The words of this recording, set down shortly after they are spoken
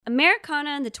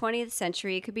Americana in the 20th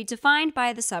century could be defined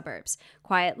by the suburbs.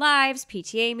 Quiet lives,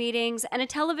 PTA meetings, and a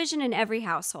television in every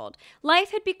household.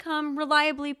 Life had become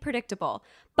reliably predictable.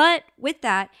 But with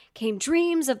that came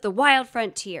dreams of the wild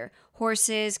frontier,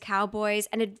 horses, cowboys,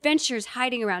 and adventures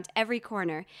hiding around every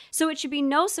corner. So it should be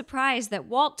no surprise that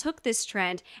Walt took this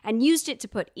trend and used it to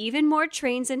put even more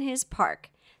trains in his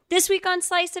park. This week on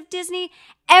Slice of Disney,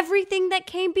 everything that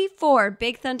came before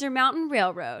Big Thunder Mountain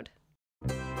Railroad.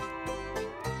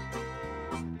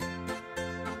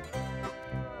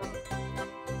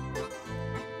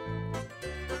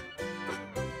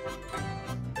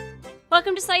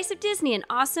 Welcome to Slice of Disney, an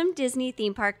awesome Disney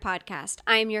theme park podcast.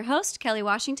 I am your host, Kelly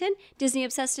Washington,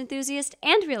 Disney-obsessed enthusiast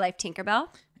and real-life Tinkerbell.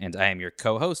 And I am your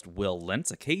co-host, Will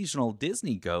Lentz, occasional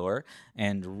Disney goer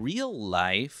and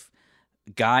real-life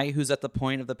guy who's at the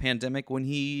point of the pandemic where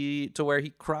he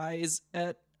cries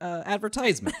at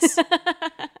advertisements.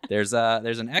 There's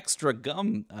an extra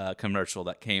gum commercial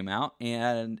that came out,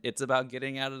 and it's about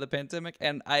getting out of the pandemic,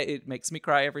 and it makes me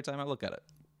cry every time I look at it.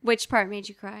 Which part made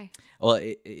you cry? Well,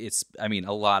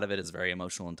 a lot of it is very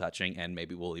emotional and touching, and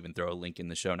maybe we'll even throw a link in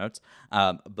the show notes.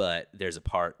 But there's a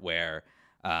part where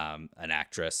an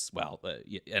actress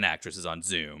is on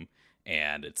Zoom,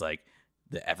 and it's like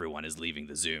everyone is leaving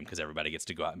the Zoom because everybody gets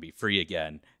to go out and be free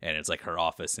again. And it's like her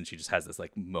office, and she just has this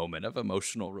like moment of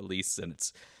emotional release, and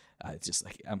it's just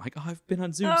like, I'm like, oh, I've been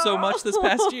on Zoom so much this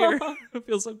past year. It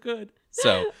feels so good.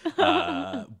 So,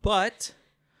 but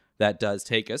that does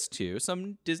take us to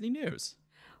some Disney news.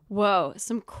 Whoa,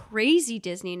 some crazy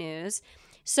Disney news.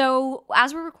 So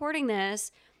as we're recording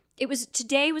this,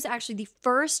 today was actually the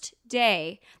first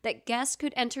day that guests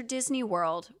could enter Disney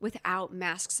World without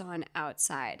masks on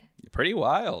outside. Pretty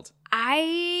wild.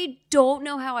 I don't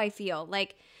know how I feel.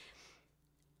 Like,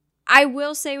 I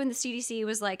will say when the CDC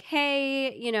was like,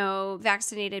 hey,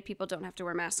 vaccinated people don't have to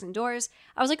wear masks indoors,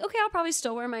 I was like, okay, I'll probably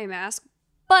still wear my mask.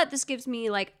 But this gives me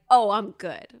like, oh, I'm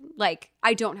good. Like,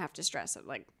 I don't have to stress it.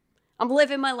 Like, I'm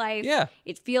living my life. Yeah.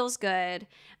 It feels good.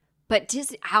 But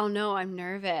Disney, I don't know. I'm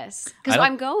nervous because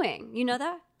I'm going. You know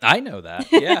that? I know that.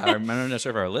 Yeah. I'm not sure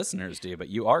if our listeners do, but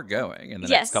you are going in the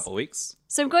next couple weeks.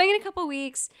 So I'm going in a couple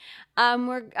weeks.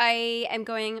 I am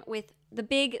going with the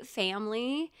big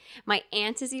family. My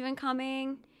aunt is even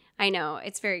coming. I know,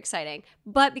 it's very exciting.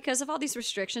 But because of all these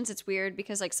restrictions, it's weird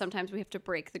because like sometimes we have to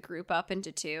break the group up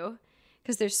into two.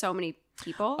 Because there's so many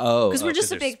people. Oh. Because we're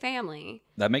just a big family.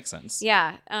 That makes sense.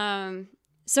 Yeah.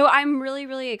 So I'm really,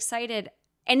 really excited.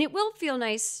 And it will feel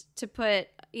nice to put,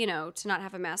 to not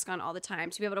have a mask on all the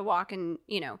time. To be able to walk and,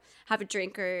 have a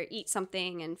drink or eat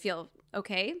something and feel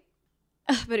okay.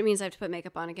 But it means I have to put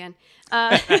makeup on again.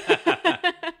 Darn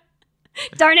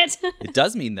it. It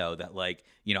does mean, though, that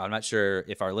I'm not sure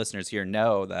if our listeners here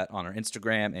know that on our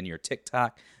Instagram and your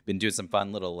TikTok, been doing some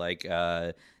fun little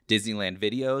Disneyland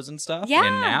videos and stuff. Yeah.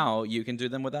 And now you can do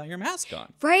them without your mask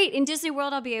on. Right. In Disney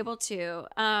World, I'll be able to.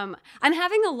 I'm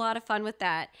having a lot of fun with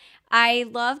that. I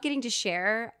love getting to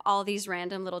share all these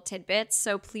random little tidbits.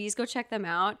 So please go check them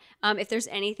out. If there's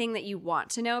anything that you want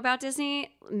to know about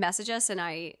Disney, message us and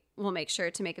I will make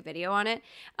sure to make a video on it.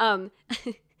 I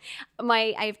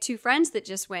have two friends that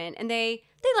just went and they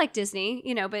like Disney,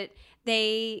 but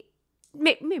they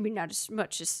maybe not as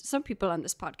much as some people on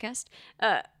this podcast.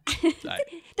 They're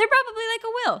probably like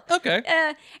a Will. Okay.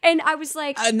 And I was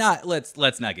like,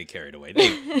 let's not get carried away.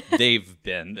 They've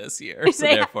been this year, so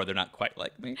therefore they're not quite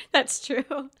like me. That's true.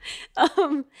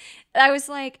 I was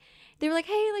like, they were like,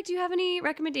 hey, do you have any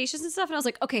recommendations and stuff? And I was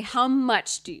like, okay, how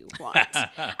much do you want?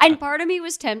 And part of me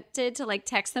was tempted to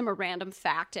text them a random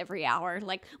fact every hour.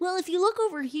 Like, well, if you look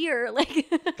over here,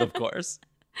 Of course.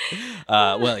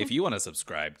 Well, if you want to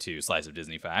subscribe to Slice of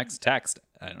Disney Facts, text.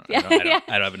 I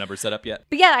don't have a number set up yet.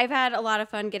 But yeah, I've had a lot of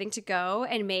fun getting to go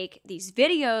and make these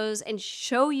videos and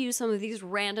show you some of these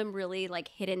random, really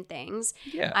hidden things.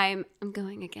 Yeah. I'm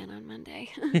going again on Monday,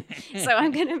 so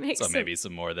I'm gonna make. So maybe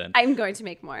some more then. I'm going to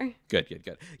make more.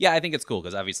 Good. Yeah, I think it's cool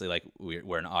because obviously,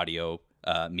 we're an audio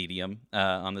medium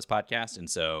on this podcast, and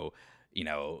so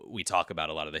we talk about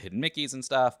a lot of the hidden Mickeys and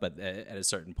stuff, but at a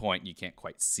certain point, you can't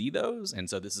quite see those. And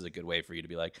so this is a good way for you to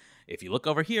be like, if you look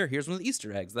over here, here's one of the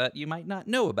Easter eggs that you might not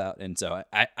know about. And so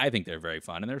I think they're very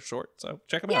fun and they're short. So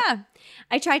check them out. Yeah.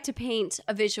 I tried to paint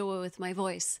a visual with my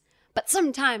voice, but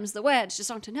sometimes the words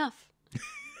just aren't enough.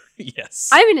 Yes.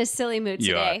 I'm in a silly mood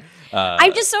today.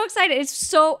 I'm just so excited.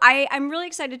 I'm really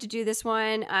excited to do this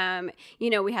one.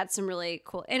 We had some really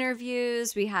cool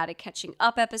interviews. We had a catching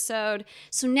up episode.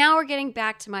 So now we're getting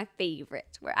back to my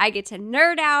favorite, where I get to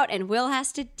nerd out and Will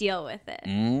has to deal with it.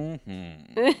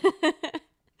 Mm-hmm.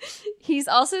 He's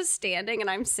also standing and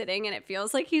I'm sitting, and it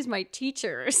feels like he's my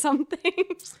teacher or something.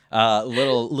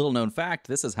 Little known fact,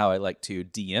 this is how I like to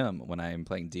DM when I am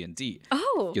playing D&D.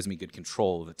 Oh. Gives me good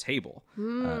control of the table.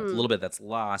 It's a little bit that's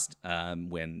lost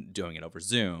when doing it over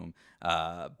Zoom.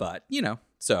 But,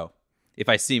 so if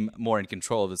I seem more in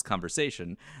control of this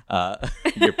conversation,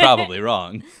 you're probably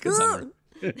wrong. 'Cause I'm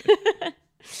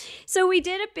So we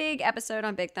did a big episode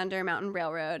on Big Thunder Mountain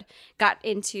Railroad, got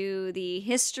into the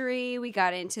history, we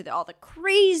got into all the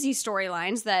crazy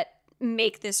storylines that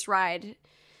make this ride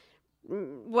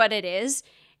what it is.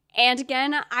 And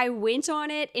again, I went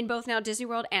on it in both now Disney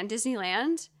World and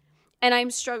Disneyland, and I'm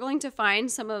struggling to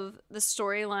find some of the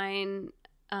storyline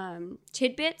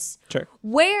tidbits Sure.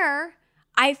 where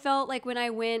I felt like when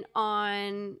I went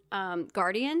on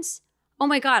Guardians, oh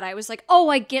my God, I was like, oh,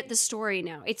 I get the story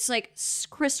now. It's like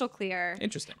crystal clear.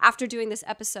 Interesting. After doing this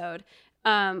episode,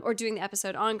 or doing the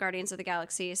episode on Guardians of the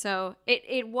Galaxy. So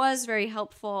it was very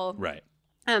helpful. Right.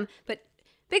 But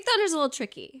Big Thunder's a little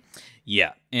tricky.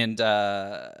 Yeah. And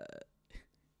I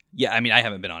mean, I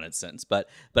haven't been on it since, but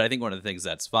I think one of the things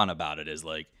that's fun about it is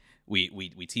like we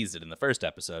teased it in the first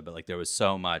episode, but like there was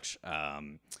so much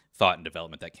thought and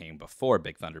development that came before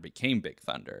Big Thunder became Big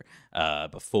Thunder,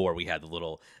 before we had the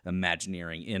little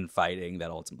Imagineering infighting that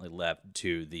ultimately led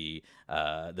to the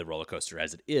roller coaster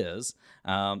as it is,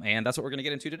 and that's what we're going to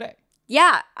get into today.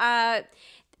 Yeah, I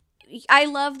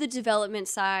love the development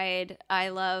side. I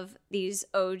love these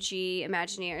OG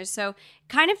Imagineers. So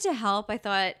kind of to help, I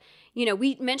thought,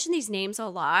 we mentioned these names a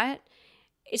lot,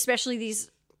 especially these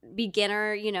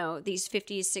beginner, these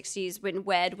 50s, 60s when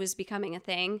WED was becoming a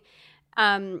thing.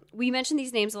 We mentioned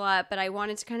these names a lot, but I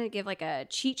wanted to kind of give like a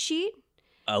cheat sheet.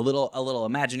 A little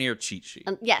Imagineer cheat sheet.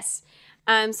 Yes.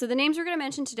 So the names we're going to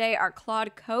mention today are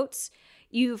Claude Coates.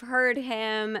 You've heard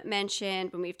him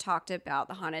mentioned when we've talked about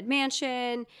the Haunted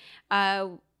Mansion.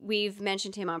 We've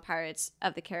mentioned him on Pirates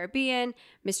of the Caribbean,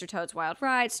 Mr. Toad's Wild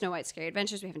Ride, Snow White's Scary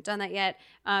Adventures. We haven't done that yet.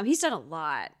 He's done a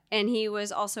lot. And he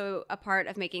was also a part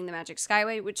of making the Magic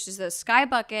Skyway, which is those sky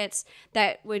buckets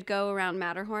that would go around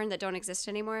Matterhorn that don't exist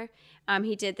anymore.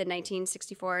 He did the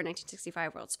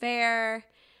 1964-1965 World's Fair,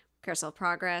 Carousel of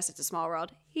Progress, It's a Small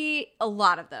World. A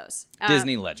lot of those.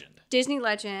 Disney legend. Disney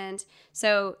legend.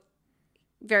 So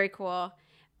very cool.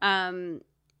 Then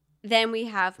we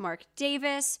have Mark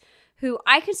Davis, who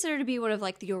I consider to be one of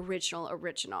like the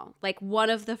original, like one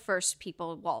of the first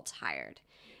people Walt hired,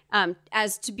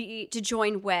 to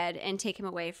join WED and take him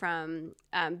away from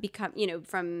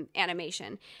from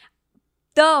animation.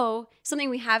 Though something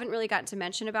we haven't really gotten to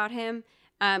mention about him,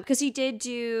 because he did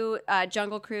do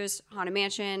Jungle Cruise, Haunted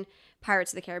Mansion,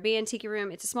 Pirates of the Caribbean, Tiki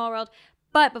Room, It's a Small World.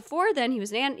 But before then, he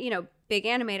was big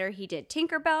animator. He did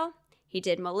Tinkerbell. He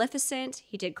did Maleficent.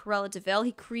 He did Cruella de Vil.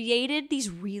 He created these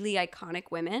really iconic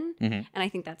women, and I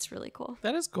think that's really cool.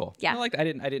 That is cool. Yeah, I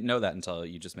didn't know that until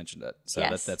you just mentioned it. So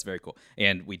yes. that's very cool.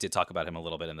 And we did talk about him a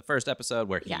little bit in the first episode,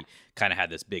 where he kind of had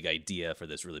this big idea for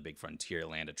this really big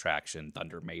Frontierland attraction,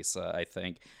 Thunder Mesa, I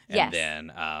think. And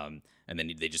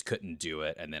then they just couldn't do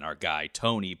it. And then our guy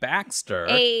Tony Baxter,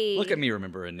 look at me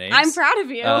remembering names. I'm proud of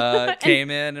you.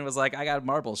 Came in and was like, "I got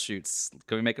marble shoots.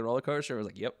 Can we make a roller coaster?" I was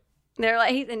like, "Yep." They're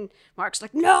like, and Mark's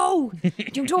like, no,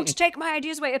 you don't take my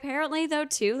ideas away. Apparently, though,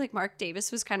 too, like Mark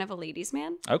Davis was kind of a ladies'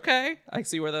 man. Okay, I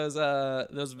see where those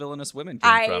villainous women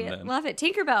came from. Then. I love it.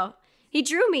 Tinkerbell, he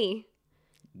drew me.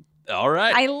 All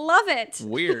right, I love it.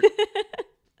 Weird.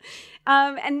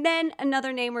 And then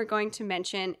another name we're going to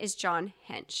mention is John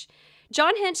Hench.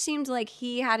 John Hench seemed like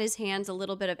he had his hands a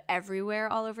little bit of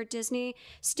everywhere all over Disney,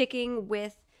 sticking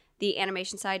with the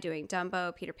animation side, doing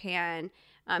Dumbo, Peter Pan.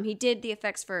 He did the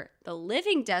effects for The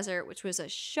Living Desert, which was a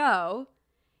show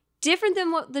different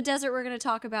than what the desert we're going to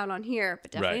talk about on here,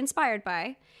 but definitely inspired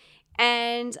by.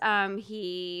 And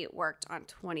he worked on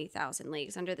 20,000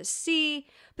 Leagues Under the Sea.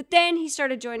 But then he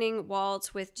started joining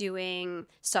Walt with doing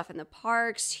stuff in the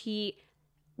parks. He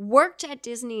worked at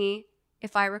Disney,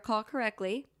 if I recall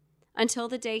correctly, until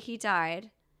the day he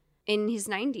died in his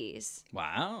 90s.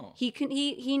 Wow.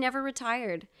 He never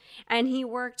retired. And he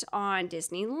worked on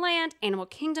Disneyland, Animal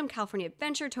Kingdom, California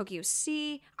Adventure, Tokyo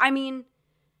Sea. I mean,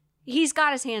 he's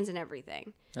got his hands in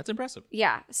everything. That's impressive.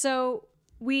 Yeah. So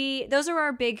those are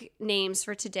our big names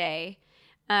for today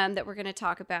that we're going to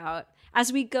talk about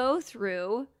as we go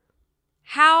through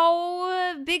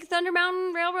how Big Thunder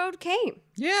Mountain Railroad came.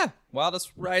 Yeah.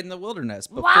 Wildest ride in the wilderness.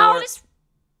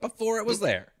 Before it was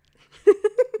there.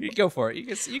 You go for it. You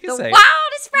can say the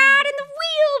wildest ride in the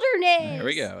wilderness.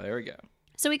 There we go.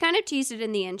 So we kind of teased it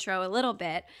in the intro a little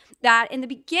bit that in the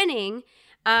beginning,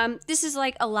 this is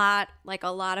like a lot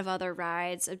of other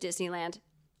rides of Disneyland.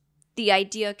 The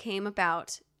idea came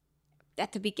about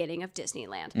at the beginning of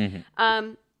Disneyland.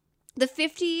 Mm-hmm. The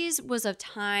 50s was a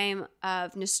time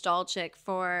of nostalgic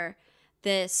for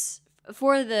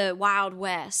the Wild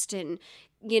West and,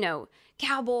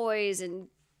 cowboys and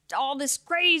all this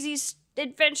crazy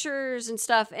adventures and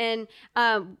stuff. And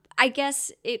I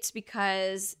guess it's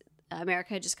because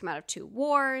America had just come out of 2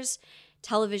 wars.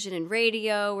 Television and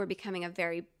radio were becoming a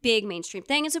very big mainstream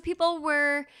thing. And so people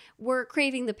were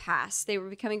craving the past. They were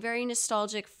becoming very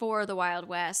nostalgic for the Wild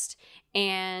West.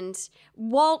 And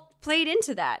Walt played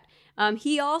into that.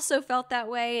 He also felt that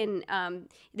way. And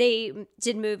they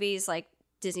did movies like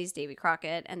Disney's Davy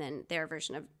Crockett and then their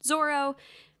version of Zorro,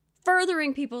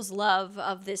 furthering people's love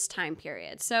of this time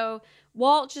period. So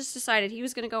Walt just decided he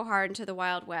was going to go hard into the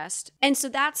Wild West. And so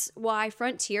that's why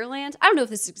Frontierland, I don't know if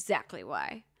this is exactly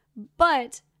why,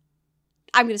 but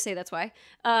I'm going to say that's why.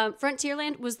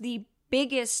 Frontierland was the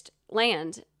biggest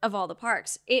land of all the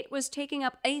parks. It was taking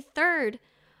up 1/3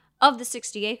 of the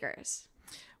 60 acres.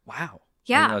 Wow.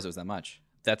 Yeah. I didn't realize it was that much.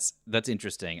 That's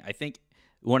interesting. I think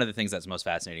one of the things that's most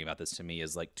fascinating about this to me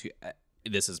is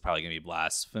this is probably going to be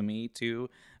blasphemy to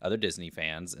other Disney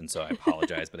fans, and so I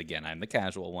apologize. But again, I'm the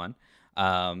casual one.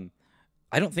 I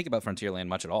don't think about Frontierland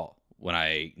much at all when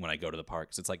I go to the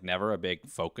parks. It's like never a big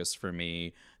focus for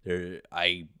me.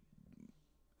 I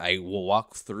will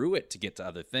walk through it to get to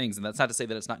other things, and that's not to say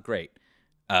that it's not great.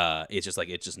 It's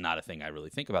just not a thing I really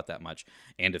think about that much.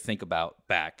 And to think about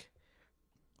back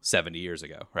 70 years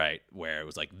ago, right, where it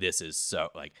was like, this is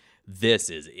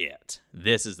it.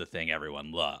 This is the thing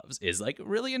everyone loves, is like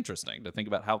really interesting to think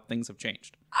about how things have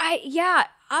changed.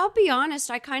 I'll be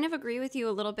honest. I kind of agree with you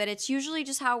a little bit. It's usually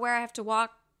just where I have to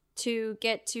walk to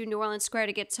get to New Orleans Square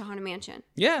to get to Haunted Mansion.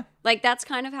 Yeah. Like that's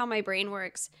kind of how my brain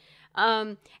works.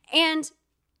 And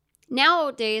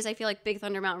nowadays I feel like Big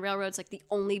Thunder Mountain Railroad's like the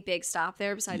only big stop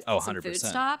there besides some 100%. food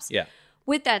stops. Yeah.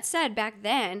 With that said, back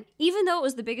then, even though it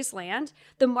was the biggest land,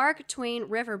 the Mark Twain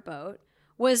Riverboat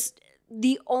was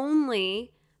the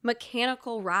only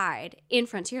mechanical ride in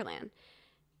Frontierland.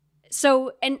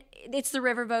 So, and it's the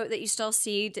riverboat that you still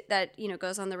see that,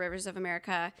 goes on the rivers of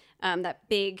America, that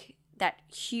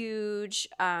huge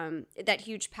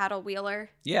paddle wheeler.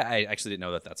 Yeah, I actually didn't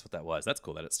know that that's what that was. That's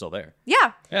cool that it's still there.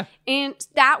 Yeah. Yeah. And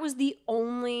that was the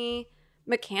only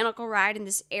mechanical ride in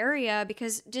this area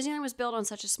because Disneyland was built on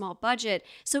such a small budget.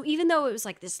 So even though it was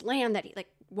like this land that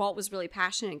Walt was really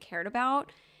passionate and cared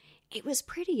about, it was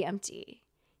pretty empty.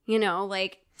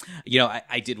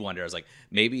 I did wonder. I was like,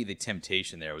 maybe the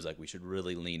temptation there was like we should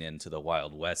really lean into the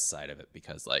Wild West side of it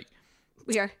because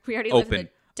we already live in the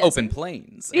desert. Open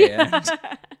plains, and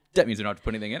that means we don't have to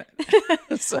put anything in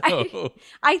it. So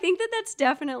I think that's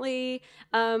definitely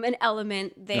an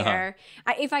element there.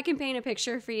 If I can paint a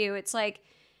picture for you, it's like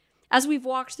as we've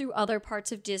walked through other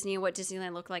parts of Disney and what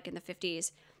Disneyland looked like in the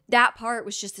 50s, that part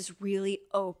was just this really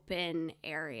open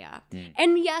area.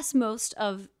 And yes, most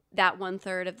of that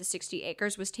 1/3 of the 60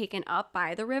 acres was taken up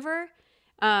by the river,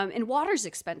 and water's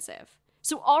expensive.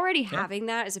 So already having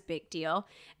that is a big deal.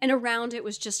 And around it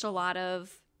was just a lot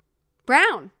of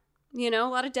brown, a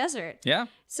lot of desert. Yeah.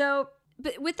 So,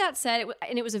 but with that said,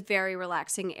 it was a very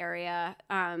relaxing area.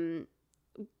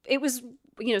 It was,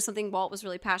 something Walt was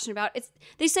really passionate about.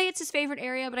 They say it's his favorite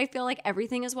area, but I feel like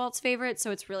everything is Walt's favorite, so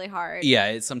it's really hard.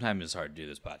 Yeah, sometimes it's hard to do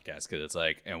this podcast because it's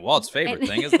like, and Walt's favorite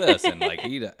thing is this, and like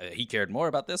he cared more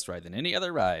about this ride than any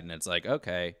other ride, and it's like,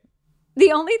 okay.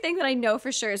 The only thing that I know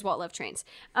for sure is Walt loved trains.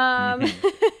 And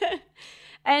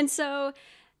so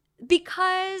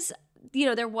because,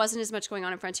 there wasn't as much going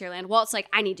on in Frontierland, Walt's like,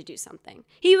 I need to do something.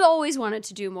 He always wanted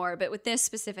to do more, but with this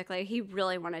specifically, he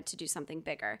really wanted to do something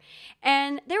bigger.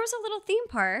 And there was a little theme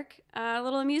park, a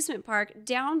little amusement park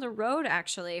down the road,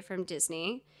 actually, from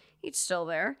Disney. It's still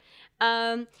there.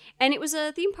 And it was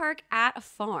a theme park at a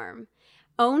farm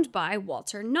owned by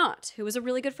Walter Knott, who was a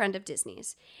really good friend of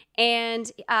Disney's.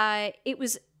 And it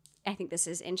was, I think this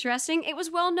is interesting, it was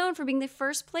well known for being the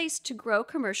first place to grow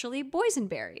commercially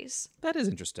boysenberries. That is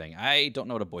interesting. I don't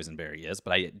know what a boysenberry is,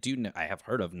 but I do know, I have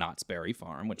heard of Knott's Berry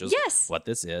Farm, which is what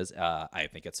this is. I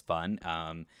think it's fun.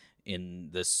 In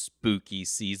the spooky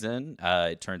season,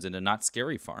 it turns into Knott's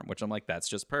Scary Farm, which I'm like, that's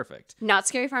just perfect. Knott's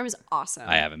Scary Farm is awesome.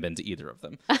 I haven't been to either of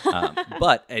them,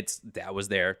 but that was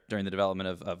there during the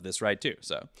development of this ride too.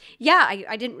 So yeah,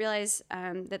 I didn't realize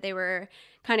that they were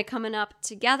kind of coming up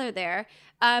together there.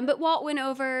 But Walt went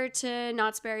over to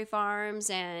Knott's Berry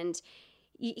Farms and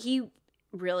he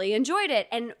really enjoyed it.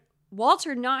 And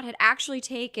Walter Knott had actually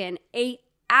taken a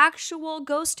actual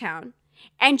ghost town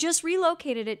and just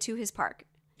relocated it to his park.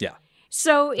 Yeah.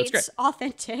 So That's it's great.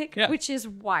 authentic, which is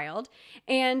wild.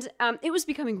 And it was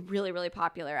becoming really, really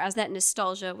popular as that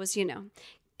nostalgia was,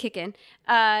 kicking.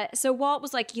 So Walt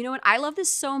was like, you know what? I love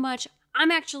this so much. I'm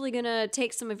actually going to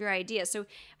take some of your ideas. So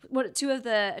two of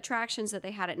the attractions that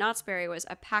they had at Knott's Berry was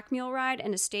a pack mule ride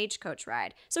and a stagecoach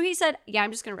ride. So he said, yeah,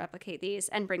 I'm just going to replicate these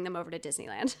and bring them over to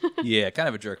Disneyland. Yeah, kind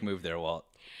of a jerk move there, Walt.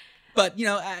 But,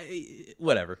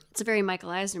 whatever. It's a very Michael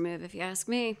Eisner move, if you ask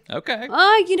me. Okay.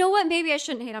 Oh, you know what? Maybe I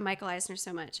shouldn't hate on Michael Eisner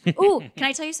so much. Ooh, can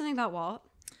I tell you something about Walt?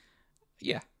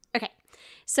 Yeah. Okay.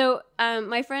 So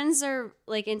my friends are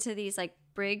like into these like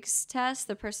Briggs tests,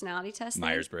 the personality test.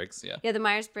 Myers-Briggs, yeah. Yeah, the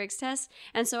Myers-Briggs test.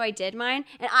 And so I did mine.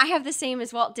 And I have the same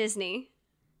as Walt Disney.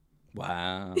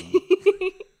 Wow.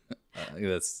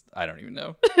 I don't even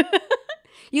know.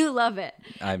 You love it.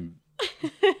 I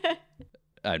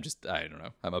don't know.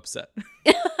 I'm upset.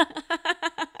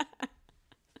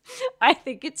 I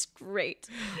think it's great.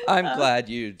 I'm glad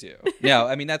you do. No,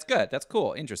 I mean, that's good. That's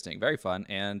cool. Interesting. Very fun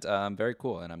and very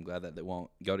cool. And I'm glad that it won't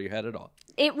go to your head at all.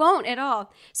 It won't at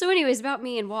all. So anyways, about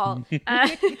me and Walt.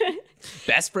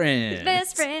 Best friends.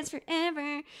 Best friends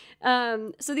forever.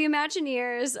 So the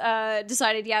Imagineers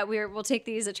decided, yeah, we'll take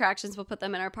these attractions, we'll put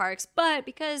them in our parks. But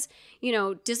because,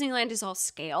 Disneyland is all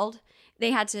scaled,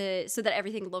 they had to, so that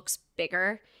everything looks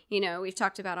bigger. We've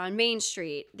talked about on Main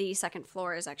Street, the second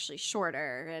floor is actually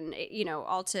shorter and,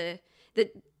 all to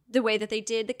the way that they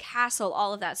did the castle,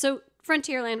 all of that. So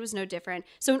Frontierland was no different.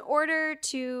 So in order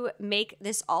to make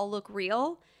this all look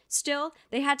real, still,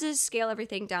 they had to scale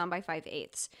everything down by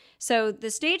 5/8. So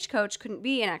the stagecoach couldn't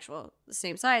be the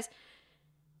same size.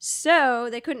 So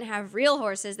they couldn't have real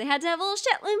horses. They had to have little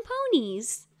Shetland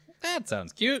ponies. That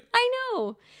sounds cute. I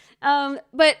know.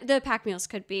 But the pack mules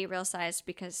could be real sized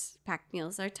because pack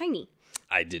mules are tiny.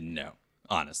 I didn't know,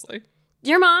 honestly.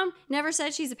 Your mom never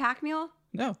said she's a pack mule?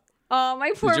 No. Oh,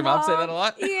 my poor Did your mom say that a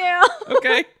lot? Yeah.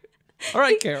 Okay. All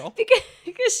right, Carol.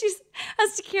 Because she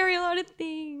has to carry a lot of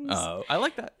things. Oh, I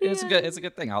like that. Yeah. It's a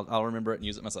good thing. I'll remember it and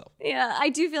use it myself. Yeah, I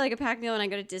do feel like a pack mule when I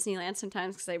go to Disneyland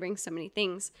sometimes because I bring so many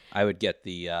things. I would get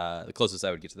the closest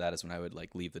I would get to that is when I would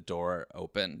like leave the door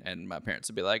open and my parents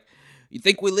would be like, "You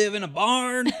think we live in a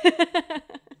barn?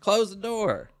 Close the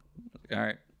door." All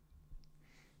right.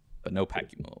 But no pack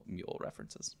mule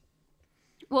references.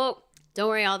 Well, don't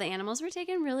worry, all the animals were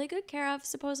taken really good care of,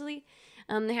 supposedly.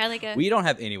 They had like We don't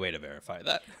have any way to verify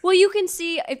that. Well, you can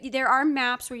see, if there are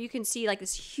maps where you can see like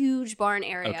this huge barn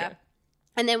area. Okay.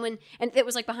 And then and it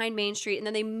was like behind Main Street, and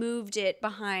then they moved it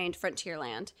behind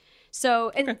Frontierland. So,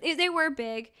 and they were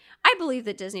big. I believe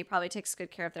that Disney probably takes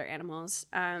good care of their animals.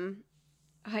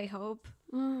 I hope.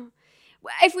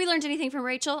 If we learned anything from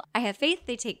Rachel, I have faith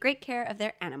they take great care of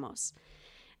their animals.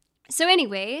 So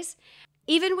anyways,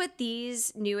 even with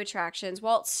these new attractions,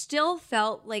 Walt still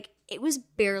felt like it was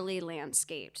barely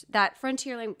landscaped, that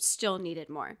Frontierland still needed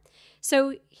more.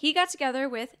 So he got together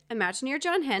with Imagineer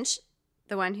John Hench,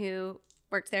 the one who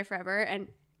worked there forever and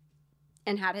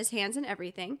had his hands in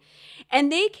everything,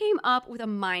 and they came up with a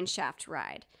mineshaft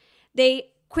ride.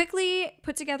 They quickly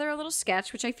put together a little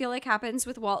sketch, which I feel like happens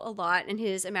with Walt a lot and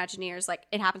his Imagineers. Like,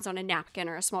 it happens on a napkin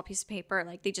or a small piece of paper.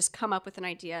 Like, they just come up with an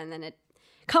idea and then it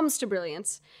comes to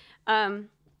brilliance.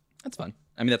 That's fun.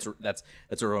 I mean,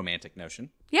 that's a romantic notion.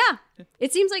 Yeah.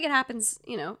 It seems like it happens,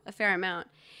 a fair amount.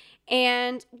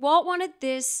 And Walt wanted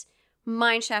this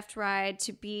mineshaft ride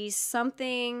to be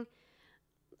something,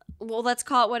 well, let's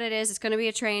call it what it is. It's going to be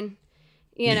a train.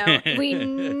 We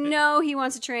know he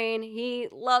wants a train. He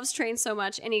loves trains so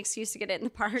much. Any excuse to get it in the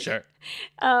park. Sure.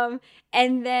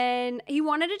 And then he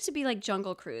wanted it to be like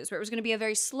Jungle Cruise, where it was going to be a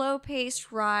very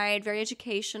slow-paced ride, very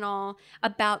educational,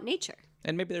 about nature.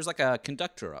 And maybe there's like a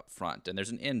conductor up front, and there's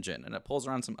an engine, and it pulls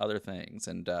around some other things.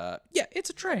 And it's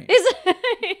a train.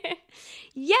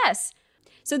 Yes.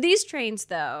 So these trains,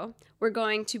 though, were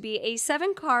going to be a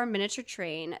 7-car miniature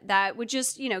train that would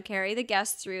just, carry the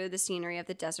guests through the scenery of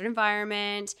the desert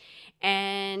environment.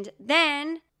 And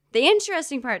then the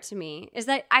interesting part to me is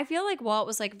that I feel like Walt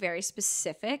was like very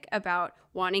specific about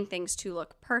wanting things to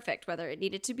look perfect, whether it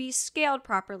needed to be scaled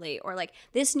properly or like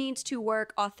this needs to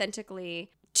work authentically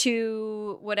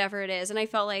to whatever it is. And I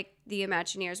felt like the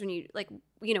Imagineers,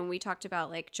 when we talked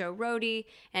about like Joe Rohde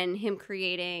and him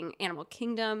creating Animal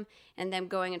Kingdom and them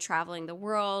going and traveling the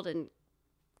world and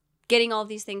getting all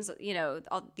these things,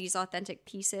 all these authentic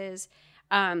pieces.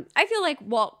 I feel like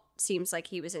Walt seems like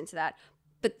he was into that.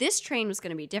 But this train was going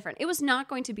to be different. It was not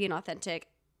going to be an authentic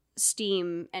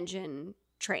steam engine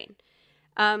train.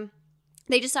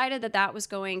 They decided that was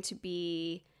going to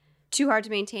be too hard to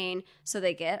maintain, so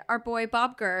they get our boy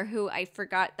Bob Gurr, who I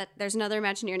forgot that there's another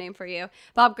Imagineer name for you.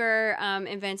 Bob Gurr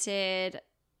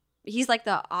he's like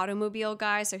the automobile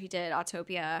guy, so he did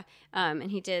Autopia, and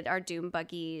he did our Doom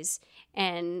buggies,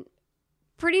 and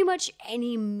pretty much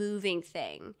any moving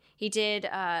thing. He did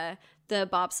the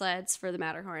bobsleds for the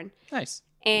Matterhorn. Nice.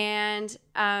 And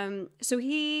so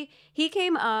he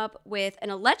came up with an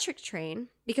electric train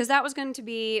because that was going to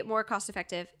be more cost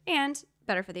effective and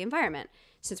better for the environment,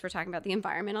 since we're talking about the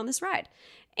environment on this ride.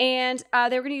 And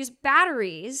they were going to use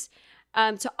batteries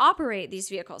to operate these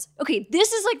vehicles. Okay,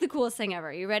 this is like the coolest thing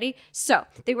ever. You ready? So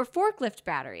they were forklift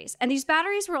batteries, and these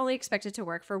batteries were only expected to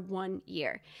work for 1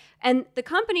 year. And the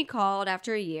company called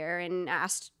after a year and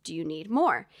asked, do you need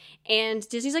more? And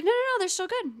Disney's like, no, they're still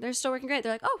good. They're still working great.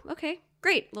 They're like, oh, okay,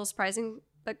 great. A little surprising,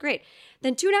 but great.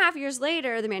 Then 2.5 years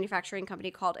later, the manufacturing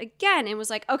company called again and was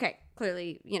like, okay,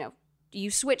 clearly, you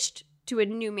switched to a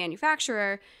new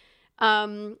manufacturer.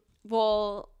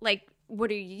 Well, like,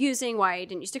 what are you using? Why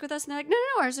didn't you stick with us? And they're like, no,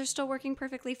 ours are still working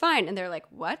perfectly fine. And they're like,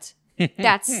 what?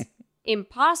 That's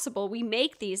impossible. We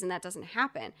make these and that doesn't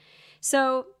happen.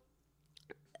 So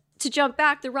to jump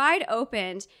back, the ride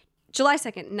opened July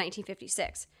 2nd,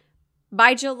 1956.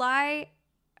 By July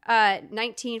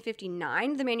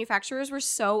 1959, the manufacturers were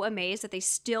so amazed that they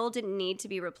still didn't need to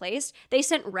be replaced. They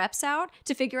sent reps out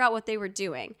to figure out what they were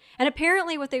doing. And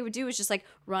apparently what they would do was just like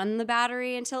run the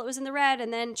battery until it was in the red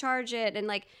and then charge it. And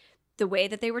like the way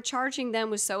that they were charging them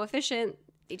was so efficient,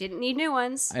 they didn't need new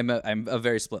ones. I'm a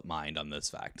very split mind on this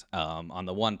fact. On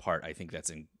the one part, I think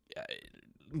that's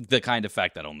the kind of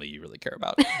fact that only you really care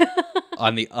about.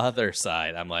 On the other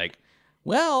side, I'm like,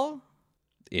 well,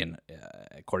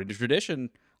 according to tradition,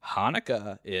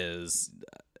 Hanukkah is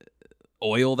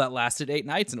oil that lasted 8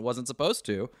 nights and it wasn't supposed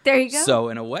to. There you go. So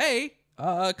in a way,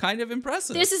 kind of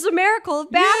impressive. This is a miracle of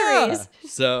batteries. Yeah.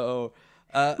 So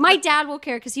my dad will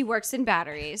care because he works in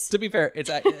batteries. to be fair, it's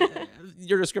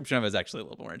your description of it is actually a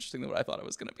little more interesting than what I thought it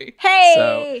was going to be.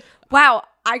 Hey, wow!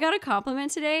 I got a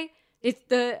compliment today.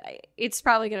 It's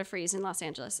probably going to freeze in Los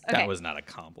Angeles. Okay. That was not a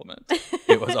compliment.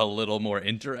 It was a little more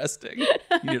interesting. You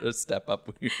need to step up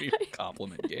with your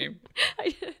compliment game.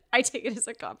 I take it as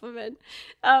a compliment.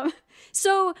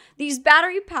 So these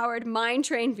battery-powered mine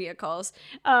train vehicles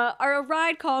are a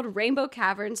ride called Rainbow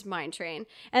Caverns Mine Train.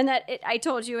 And I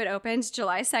told you it opened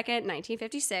July 2nd,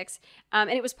 1956.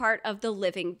 And it was part of The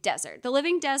Living Desert. The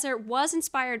Living Desert was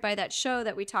inspired by that show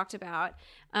that we talked about.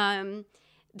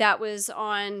 That was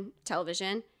on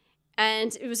television,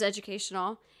 and it was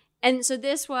educational. And so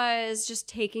this was just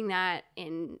taking that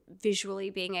and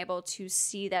visually being able to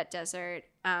see that desert.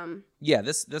 Yeah,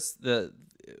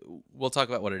 we'll talk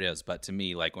about what it is, but to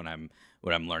me, like when I'm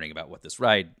learning about what this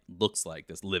ride looks like,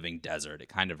 this living desert, it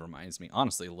kind of reminds me,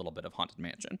 honestly, a little bit of Haunted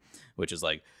Mansion, which is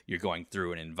like you're going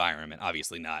through an environment,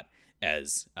 obviously not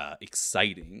as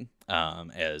exciting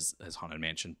as Haunted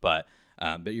Mansion, but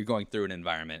you're going through an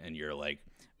environment and you're like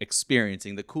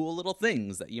experiencing the cool little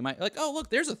things that you might like. Oh,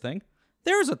 look, there's a thing.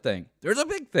 There's a thing. There's a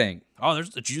big thing. Oh,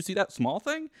 did you see that small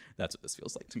thing? That's what this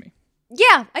feels like to me.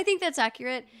 Yeah, I think that's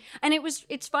accurate. And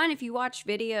it's fun if you watch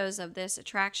videos of this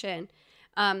attraction.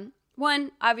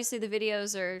 One, obviously the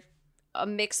videos are a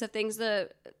mix of things. The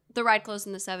ride closed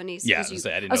in the 70s. Yeah, I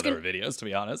didn't know there were videos, to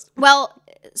be honest. Well,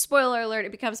 spoiler alert,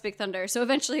 it becomes Big Thunder, so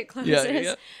eventually it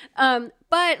closes. Yeah.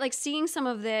 But like seeing some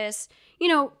of this,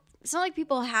 it's not like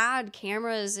people had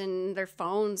cameras and their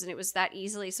phones and it was that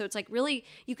easily. So it's like really,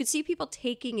 you could see people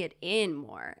taking it in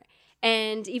more.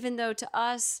 And even though to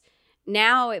us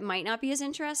now it might not be as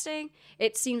interesting,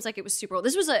 it seems like it was super old.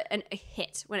 This was a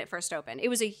hit when it first opened. It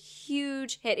was a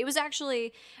huge hit. It was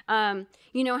actually,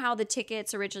 you know how the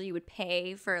tickets originally you would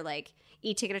pay for like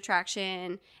e-ticket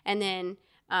attraction, and then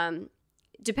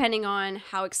depending on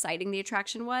how exciting the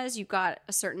attraction was, you got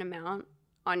a certain amount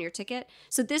on your ticket.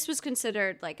 So this was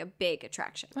considered like a big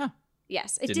attraction. Huh.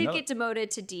 Yes, it did get demoted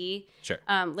to D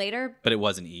later. But it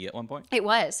was an E at one point? It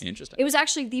was. Interesting. It was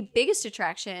actually the biggest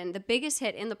attraction, the biggest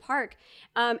hit in the park.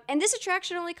 And this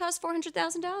attraction only cost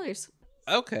 $400,000.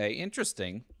 Okay,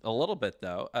 interesting. A little bit,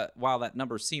 though. While that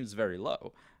number seems very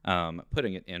low,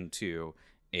 putting it into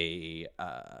a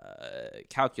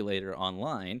calculator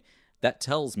online, that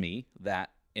tells me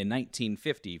that in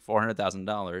 1950,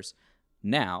 $400,000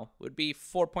 now would be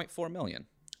 $4.4 million.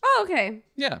 Oh, okay.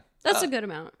 Yeah. That's a good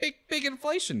amount. Big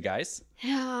inflation, guys.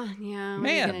 Yeah. What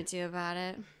are you going to do about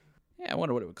it? Yeah, I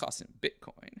wonder what it would cost in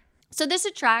Bitcoin. So this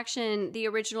attraction, the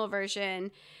original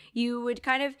version, you would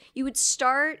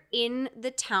start in the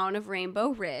town of Rainbow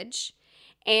Ridge,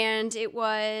 and it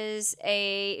was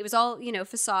all,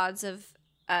 facades of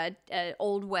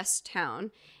old West town.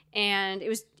 And it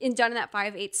was done in that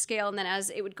 5/8 scale. And then as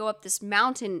it would go up this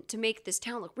mountain to make this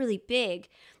town look really big,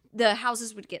 the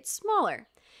houses would get smaller.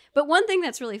 But one thing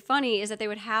that's really funny is that they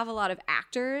would have a lot of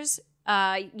actors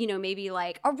maybe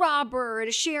like a robber and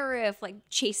a sheriff like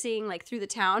chasing like through the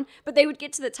town, but they would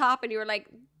get to the top and you were like,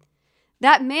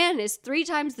 that man is 3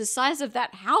 times the size of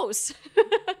that house.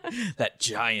 That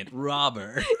giant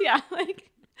robber. Yeah, like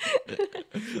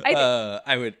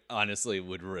I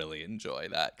would really enjoy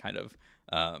that kind of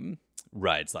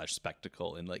ride /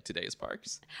 spectacle in like today's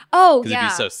parks. Oh, Because yeah.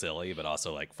 it'd be so silly, but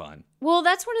also like fun. Well,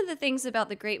 that's one of the things about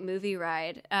the Great Movie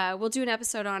Ride. We'll do an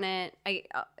episode on it.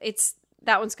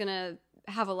 That one's gonna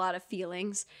have a lot of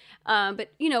feelings. But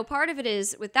part of it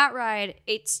is with that ride,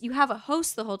 you have a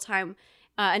host the whole time,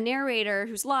 a narrator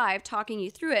who's live talking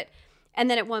you through it. And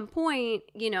then at one point,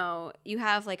 you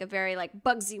have like a very like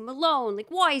Bugsy Malone, like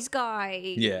wise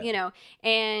guy,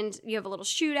 and you have a little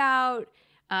shootout.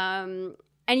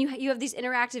 And you have these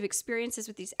interactive experiences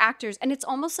with these actors, and it's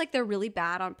almost like they're really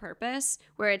bad on purpose,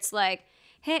 where it's like,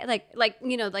 hey, like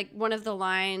one of the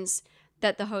lines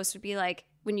that the host would be like,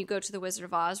 when you go to the Wizard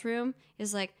of Oz room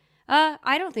is like,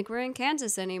 I don't think we're in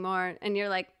Kansas anymore. And you're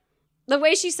like, the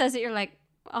way she says it, you're like,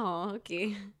 oh,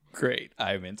 okay. Great.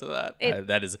 I'm into that.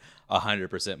 That is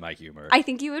 100% my humor. I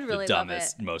think you would really the love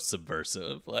dumbest, it. most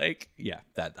subversive.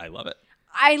 That I love it.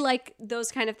 I like those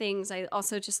kind of things. I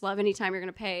also just love anytime you're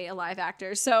going to pay a live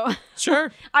actor. So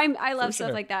Sure. I love For stuff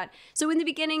sure. like that. So in the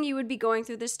beginning, you would be going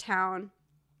through this town.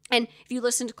 And if you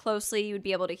listened closely, you would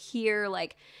be able to hear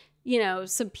like,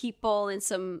 some people and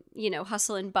some,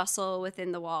 hustle and bustle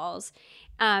within the walls.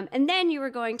 And then you were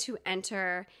going to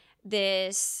enter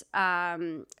this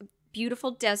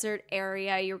beautiful desert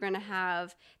area. You're going to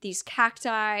have these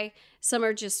cacti. Some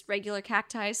are just regular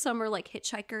cacti. Some are like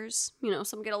hitchhikers.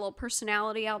 Some get a little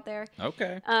personality out there.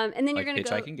 Okay. And then you're Like going to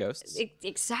go hitchhiking ghosts.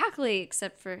 Exactly,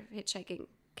 except for hitchhiking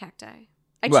cacti.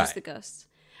 I choose Right. the ghosts.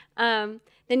 Then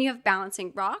you have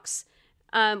balancing rocks,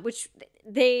 which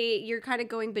you're kind of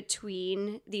going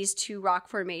between these 2 rock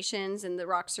formations, and the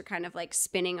rocks are kind of like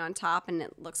spinning on top, and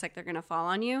it looks like they're going to fall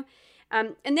on you.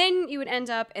 And then you would end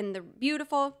up in the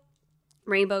beautiful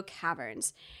Rainbow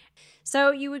Caverns.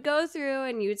 So you would go through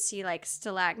and you would see like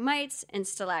stalagmites and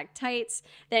stalactites.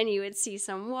 Then you would see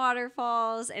some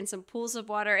waterfalls and some pools of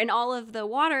water, and all of the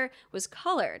water was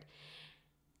colored.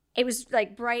 It was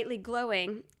like brightly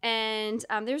glowing, and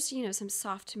there's some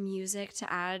soft music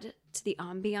to add to the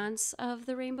ambiance of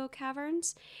the Rainbow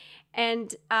Caverns.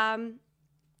 And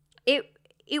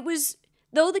it was,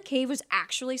 though the cave was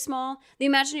actually small, the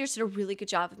Imagineers did a really good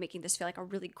job of making this feel like a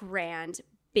really grand,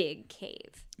 big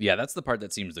cave. Yeah, that's the part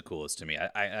that seems the coolest to me.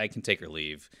 I can take or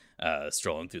leave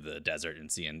strolling through the desert and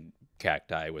seeing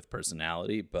cacti with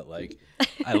personality, but like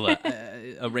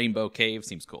a rainbow cave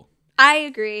seems cool. I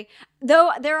agree. Though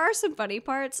there are some funny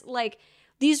parts, like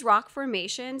these rock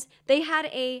formations, they had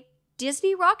a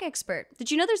Disney rock expert. Did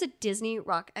you know there's a Disney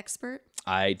rock expert?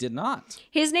 I did not.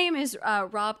 His name is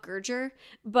Rob Gerger,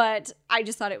 but I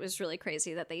just thought it was really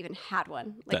crazy that they even had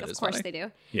one. Like, That of is course funny. they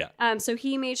do. Yeah. So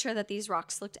he made sure that these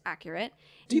rocks looked accurate.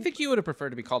 Do you think you would have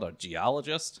preferred to be called a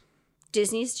geologist?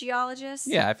 Disney's geologist?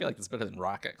 Yeah, I feel like it's better than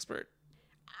rock expert.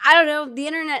 I don't know. The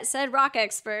internet said rock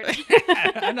expert.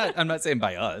 I'm not saying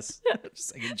by us. Just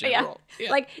saying in general. Yeah.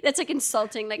 Like, that's like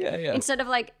insulting. Like, Yeah. instead of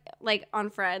like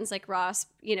on Friends, like Ross,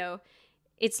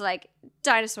 it's like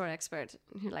dinosaur expert.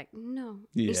 And you're like, no.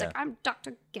 He's Yeah. like, I'm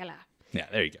Dr. Geller. Yeah,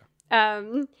 there you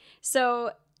go. So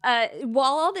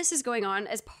while all this is going on,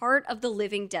 as part of the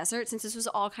Living Desert, since this was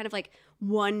all kind of like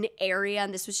one area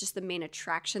and this was just the main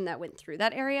attraction that went through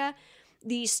that area,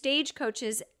 the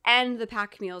stagecoaches and the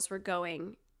pack mules were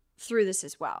going through this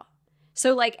as well.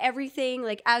 So like everything,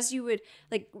 like as you would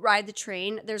like ride the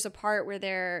train, there's a part where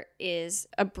there is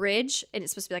a bridge, and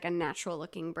it's supposed to be like a natural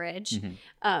looking bridge,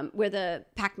 where the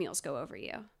pack mules go over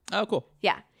you. Oh, cool.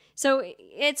 Yeah. So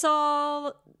it's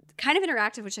all kind of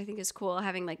interactive, which I think is cool,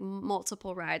 having like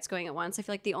multiple rides going at once. I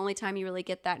feel like the only time you really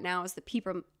get that now is the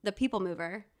people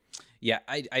mover. Yeah,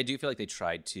 I do feel like they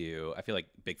tried to. I feel like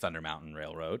Big Thunder Mountain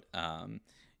Railroad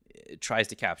it tries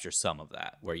to capture some of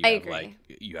that, where you I have agree. like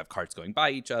you have carts going by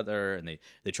each other, and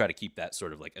they try to keep that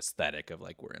sort of like aesthetic of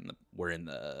like we're in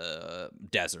the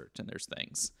desert and there's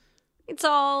things. It's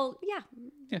all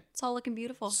Yeah. It's all looking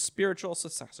beautiful. Spiritual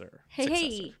successor.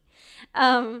 Hey.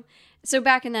 So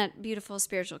back in that beautiful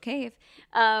spiritual cave.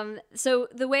 So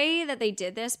the way that they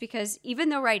did this, because even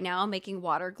though right now making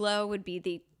water glow would be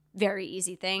the very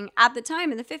easy thing, at the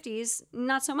time in the 50s,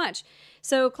 not so much.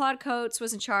 So Claude Coates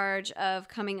was in charge of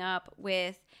coming up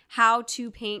with how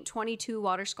to paint 22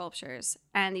 water sculptures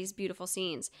and these beautiful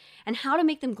scenes and how to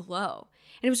make them glow.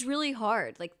 And it was really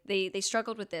hard. Like they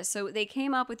struggled with this. So they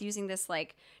came up with using this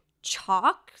like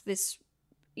chalk, this,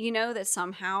 that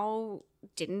somehow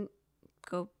didn't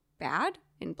go bad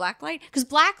in blacklight? Because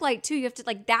blacklight too, you have to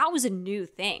like, that was a new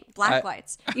thing.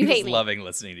 Blacklights. You I'm hate just me. loving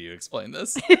listening to you explain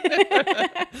this.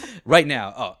 Right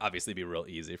now, obviously it'd be real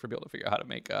easy for people to figure out how to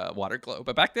make water glow.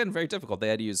 But back then, very difficult. They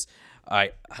had to use,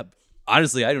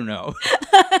 honestly, I don't know.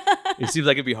 It seems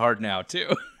like it'd be hard now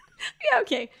too. Yeah,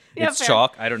 okay. Yeah, It's fair.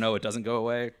 chalk. I don't know. It doesn't go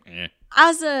away.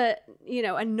 As a,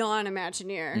 a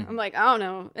non-Imagineer, I'm like, I don't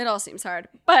know. It all seems hard.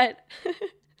 But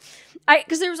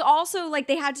because there was also like,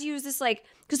 they had to use this like,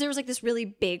 because there was like this really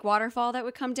big waterfall that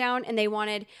would come down and they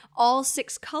wanted all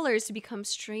 6 colors to become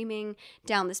streaming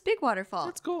down this big waterfall.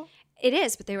 That's cool. It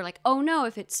is, but they were like, oh no,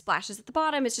 if it splashes at the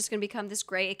bottom, it's just going to become this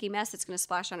gray, icky mess that's going to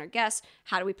splash on our guests.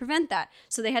 How do we prevent that?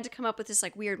 So they had to come up with this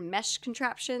like weird mesh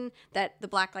contraption that the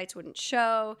black lights wouldn't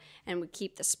show and would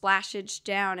keep the splashage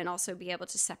down and also be able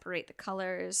to separate the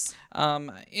colors.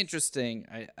 Interesting.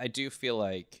 I do feel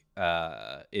like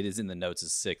it is in the notes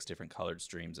as 6 different colored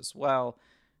streams as well.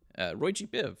 Roy G.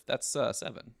 Biv, that's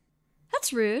 7.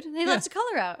 That's rude. They left the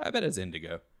color out. I bet it's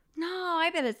indigo. No, I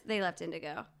bet they left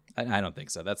indigo. I don't think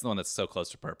so. That's the one that's so close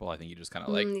to purple. I think you just kind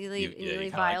of like You leave kinda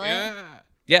violet.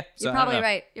 Yeah, so, You're I don't probably know.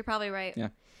 right. You're probably right. Yeah.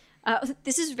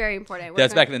 This is very important.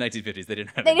 That's back in the 1950s. They didn't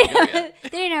have They indigo didn't, yet. they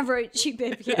didn't have Roy G.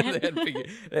 Biv yet.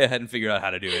 They hadn't figured out how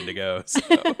to do indigo. So.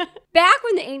 Back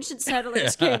when the ancient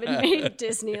settlers came and made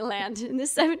Disneyland in the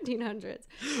 1700s.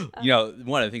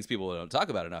 One of the things people don't talk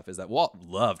about enough is that Walt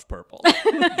loved purple.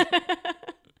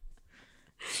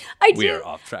 We are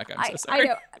off track. I'm so sorry. I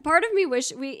know. Part of me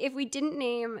wish if we didn't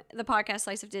name the podcast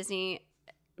Slice of Disney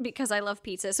because I love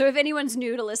pizza. So if anyone's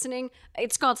new to listening,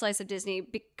 it's called Slice of Disney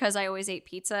because I always ate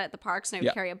pizza at the parks and I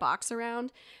would carry a box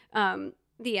around.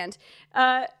 The end.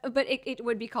 But it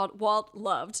would be called Walt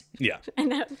Loved. Yeah.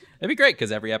 And That'd be great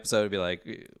because every episode would be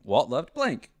like, Walt loved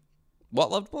blank.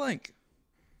 Walt loved blank.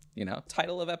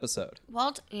 Title of episode.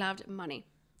 Walt loved money.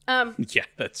 Yeah,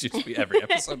 that's just every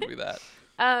episode would be that.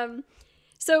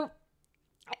 So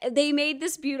they made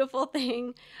this beautiful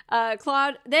thing.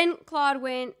 Claude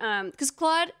went, because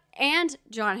Claude and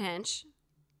John Hench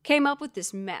came up with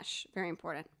this mesh, very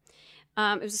important.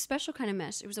 It was a special kind of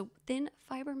mesh. It was a thin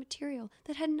fiber material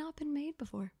that had not been made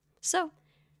before. So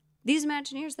these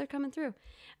Imagineers, they're coming through.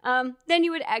 Then you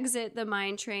would exit the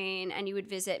mine train and you would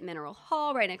visit Mineral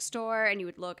Hall right next door and you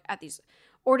would look at these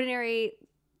ordinary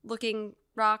looking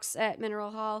rocks at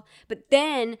Mineral Hall, but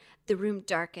then the room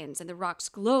darkens and the rocks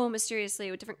glow mysteriously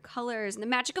with different colors and the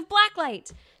magic of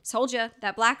blacklight. Told you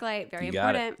that blacklight, very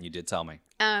important. You did tell me.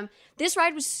 This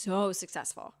ride was so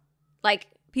successful. Like,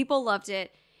 people loved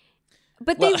it,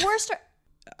 but they were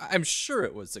I'm sure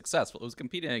it was successful. It was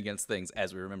competing against things,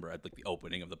 as we remember, at like the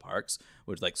opening of the parks,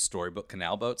 which like storybook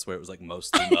canal boats, where it was like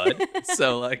mostly mud.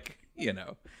 So like,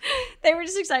 they were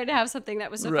just excited to have something that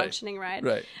was a functioning ride.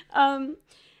 Right.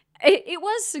 It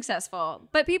was successful,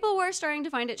 but people were starting to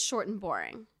find it short and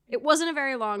boring. It wasn't a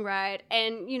very long ride,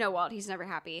 and Walt, he's never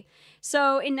happy.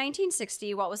 So in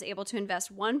 1960, Walt was able to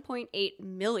invest $1.8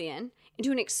 million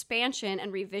into an expansion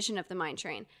and revision of the mine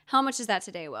train. How much is that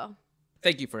today, Will?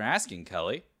 Thank you for asking,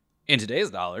 Kelly. In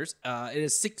today's dollars, it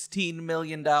is $16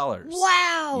 million.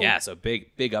 Wow! Yeah, so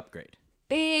big upgrade.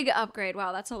 Big upgrade.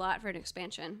 Wow, that's a lot for an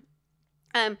expansion.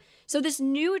 So this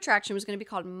new attraction was going to be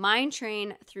called Mine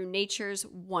Train Through Nature's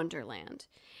Wonderland.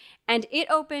 And it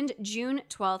opened June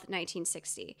 12th,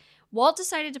 1960. Walt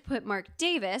decided to put Mark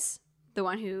Davis, the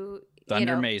one who...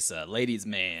 Thunder Mesa, ladies'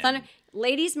 man.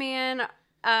 Ladies' man...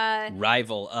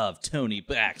 rival of Tony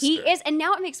Baxter. He is, and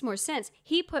now it makes more sense.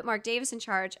 He put Mark Davis in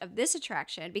charge of this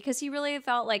attraction because he really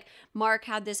felt like Mark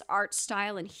had this art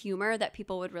style and humor that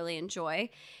people would really enjoy.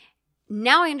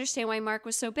 Now I understand why Mark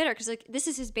was so bitter because like this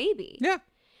is his baby. Yeah.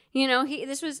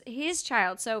 This was his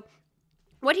child. So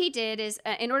what he did is,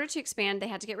 in order to expand, they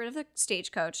had to get rid of the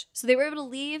stagecoach. So they were able to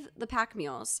leave the pack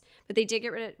mules, but they did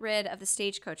get rid of the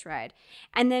stagecoach ride.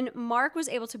 And then Mark was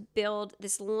able to build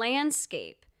this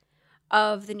landscape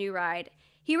of the new ride.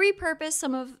 He repurposed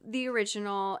some of the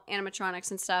original animatronics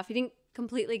and stuff. He didn't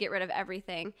completely get rid of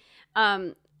everything.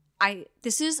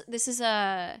 This is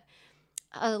a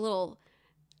little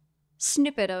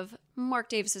snippet of Mark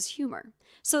Davis's humor.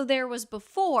 So there was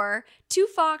before 2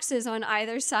 foxes on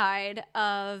either side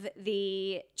of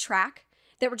the track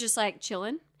that were just like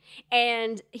chilling.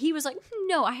 And he was like,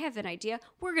 no, I have an idea.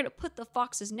 We're going to put the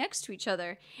foxes next to each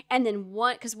other. And then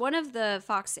because one of the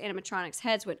fox animatronics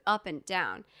heads went up and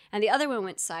down and the other one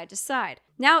went side to side.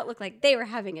 Now it looked like they were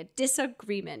having a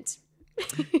disagreement.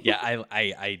 Yeah,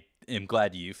 I am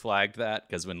glad you flagged that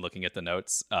because when looking at the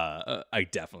notes, I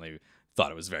definitely thought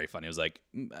it was very funny. It was like,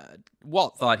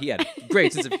 Walt thought he had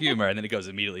great sense of humor, and then it goes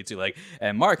immediately to like,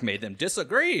 and Mark made them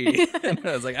disagree. And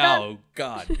I was like, oh,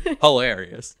 God,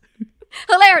 hilarious.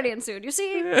 Hilarity ensued, you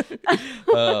see?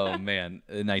 Oh man,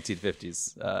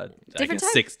 1950s, I Different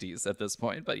guess time. 60s at this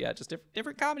point, but yeah, just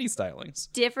different comedy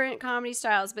stylings. Different comedy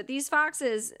styles, but these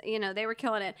foxes, they were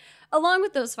killing it. Along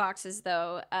with those foxes,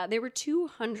 though, there were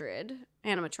 200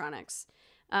 animatronics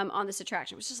on this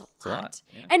attraction, which is a lot.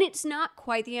 Yeah. And it's not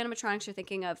quite the animatronics you're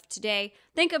thinking of today.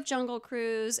 Think of Jungle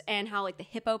Cruise and how like the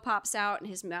hippo pops out and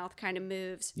his mouth kind of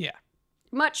moves. Yeah.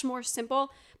 Much more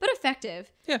simple, but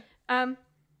effective. Yeah.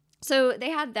 So they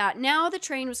had that. Now the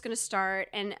train was going to start,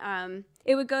 and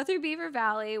it would go through Beaver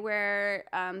Valley, where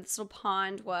this little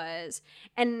pond was,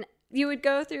 and you would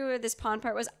go through this pond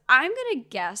part. I'm going to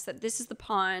guess that this is the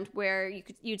pond where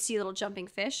you'd see little jumping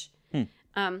fish.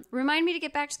 Remind me to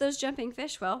get back to those jumping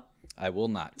fish, Will. I will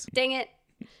not. Dang it.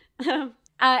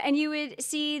 And you would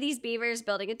see these beavers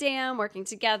building a dam, working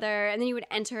together, and then you would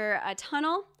enter a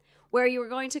tunnel where you were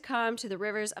going to come to the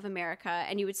rivers of America,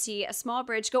 and you would see a small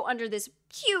bridge go under this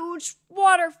huge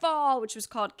waterfall, which was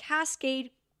called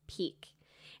Cascade Peak.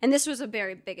 And this was a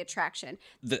very big attraction.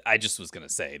 I just was gonna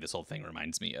say this whole thing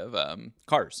reminds me of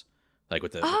Cars, like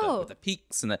with the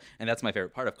peaks and that's my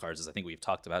favorite part of Cars. Is I think we've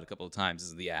talked about a couple of times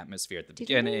is the atmosphere at the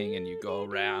beginning, and you go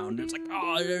around. And it's like,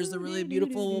 oh, there's the really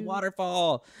beautiful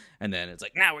waterfall, and then it's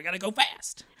like, now we gotta go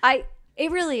fast.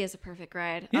 It really is a perfect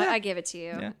ride. Yeah. I give it to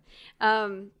you. Yeah.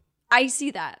 I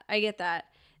see that. I get that.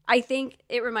 I think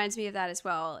it reminds me of that as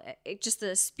well. Just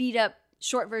the speed up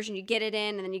short version, you get it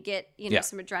in, and then you get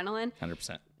some adrenaline.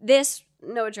 100%. This,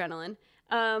 no adrenaline.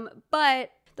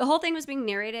 But the whole thing was being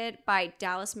narrated by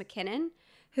Dallas McKinnon,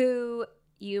 who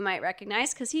you might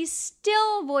recognize because he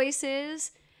still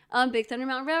voices Big Thunder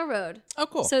Mountain Railroad. Oh,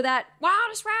 cool. So that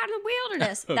wildest ride in the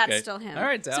wilderness, Okay. that's still him. All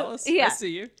right, Dallas. So, yeah. I see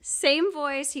you. Same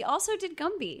voice. He also did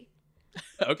Gumby.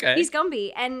 Okay. He's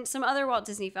Gumby and some other Walt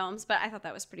Disney films, but I thought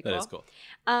that was pretty cool. That is cool.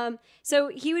 So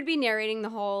he would be narrating the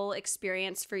whole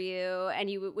experience for you, and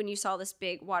when you saw this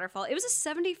big waterfall, it was a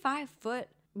 75-foot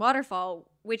waterfall,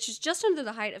 which is just under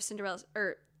the height of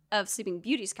of Sleeping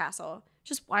Beauty's castle.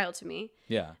 Just wild to me.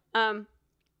 Yeah.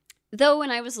 Though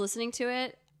when I was listening to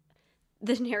it,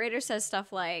 the narrator says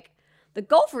stuff like, "The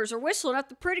golfers are whistling at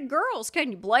the pretty girls.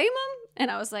 Can you blame them?" And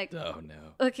I was like, Oh no.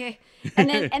 okay. And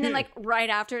then like right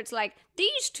after, it's like,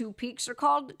 "These two peaks are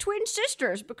called the twin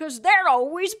sisters because they're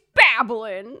always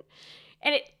babbling."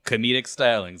 And Comedic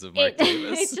stylings of Mark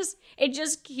Davis. it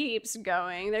just keeps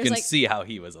going. There's You can like, see how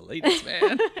he was a ladies'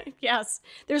 man. yes,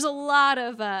 there's a lot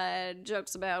of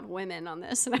jokes about women on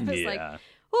this, and I was like,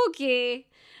 okay.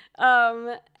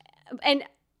 And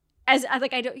as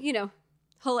I don't,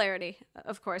 hilarity,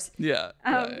 of course. Yeah.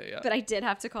 But I did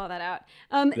have to call that out.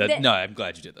 No, I'm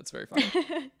glad you did. That's very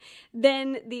funny.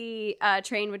 Then the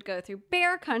train would go through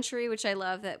Bear Country, which I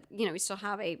love that, we still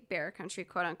have a Bear Country,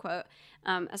 quote unquote,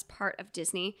 as part of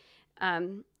Disney.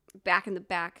 Back in the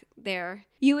back there,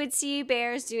 you would see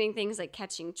bears doing things like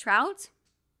catching trout,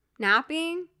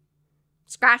 napping,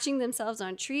 scratching themselves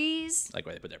on trees. Like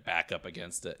where they put their back up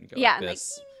against it and go Yeah, like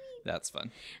this. That's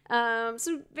fun.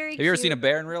 So very Have you ever cute. seen a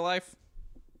bear in real life?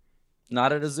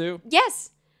 Not at a zoo?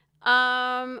 Yes.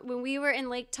 When we were in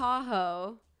Lake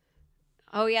Tahoe,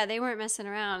 oh yeah, they weren't messing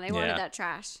around. They wanted that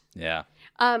trash. Yeah.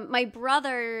 My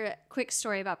brother, quick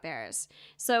story about bears.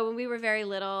 So when we were very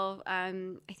little,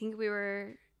 I think we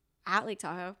were at Lake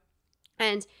Tahoe,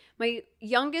 and my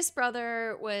youngest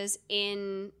brother was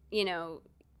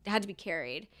had to be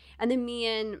carried. And then me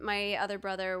and my other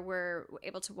brother were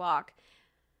able to walk.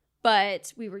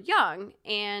 But we were young,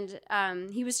 and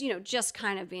he was, just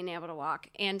kind of being able to walk.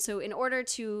 And so in order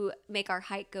to make our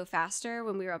hike go faster,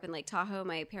 when we were up in Lake Tahoe,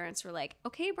 my parents were like,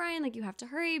 "Okay, Brian, you have to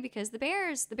hurry because the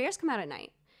bears come out at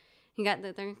night. They're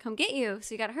going to come get you,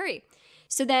 so you got to hurry."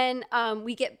 So then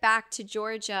we get back to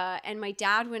Georgia, and my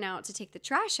dad went out to take the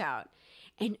trash out.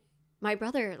 And my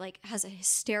brother has a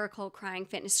hysterical crying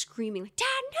fit and is screaming like, "Dad,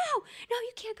 no,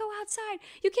 you can't go outside.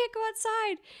 You can't go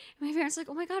outside." And my parents are like,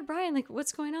 "Oh my God, Brian,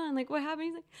 what's going on? What happened?"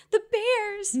 He's like, "The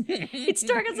bears. It's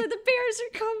dark outside. The bears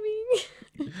are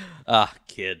coming."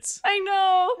 Kids. I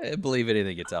know. I believe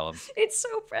anything you tell them. It's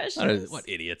so precious. What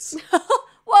idiots.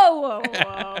 Whoa.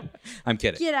 I'm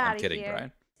kidding. Get out I'm of kidding, here.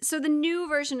 Brian. So the new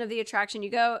version of the attraction, you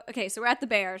go, okay, so we're at the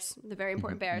bears, the very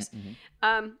important bears.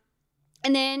 And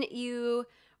then you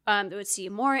would see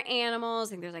more animals.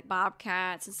 I think there's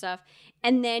bobcats and stuff.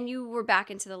 And then you were back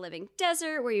into the living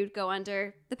desert where you'd go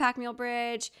under the Pack Mule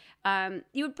Bridge.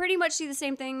 You would pretty much see the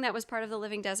same thing that was part of the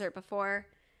living desert before.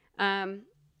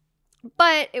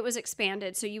 But it was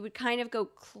expanded. So you would kind of go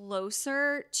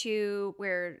closer to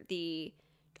where the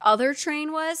other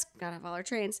train was. Gotta have all our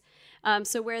trains.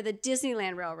 So where the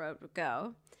Disneyland Railroad would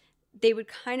go, they would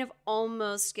kind of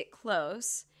almost get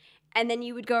close. And then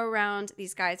you would go around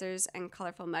these geysers and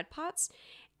colorful mud pots.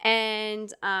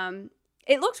 And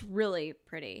it looked really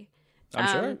pretty. I'm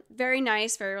sure. Very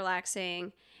nice, very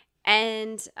relaxing.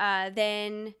 And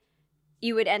then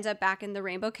you would end up back in the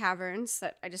Rainbow Caverns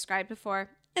that I described before.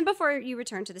 And before you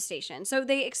return to the station. So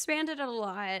they expanded it a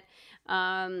lot.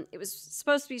 It was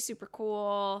supposed to be super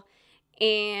cool.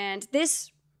 And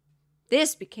this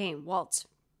became Walt's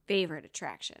favorite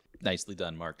attraction. Nicely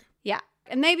done, Mark. Yeah.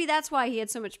 And maybe that's why he had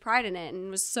so much pride in it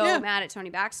and was so mad at Tony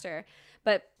Baxter.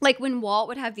 But like when Walt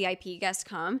would have VIP guests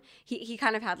come, he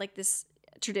kind of had like this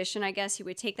tradition, I guess. He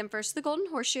would take them first to the Golden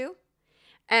Horseshoe.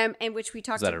 And which we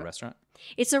talked about. Is that a restaurant?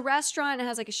 It's a restaurant. It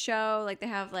has like a show. Like they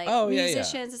have like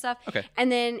musicians and stuff. Okay. And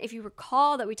then if you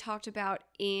recall that we talked about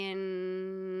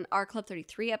in our Club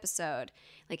 33 episode,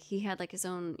 like he had like his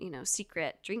own,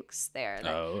 secret drinks there.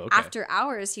 That after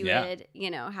hours, he would,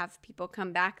 have people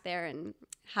come back there and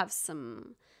have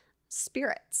some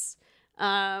spirits.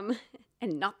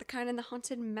 And not the kind in the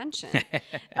Haunted Mansion.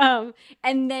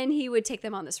 And then he would take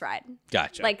them on this ride.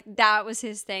 Gotcha. Like, that was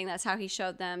his thing. That's how he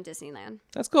showed them Disneyland.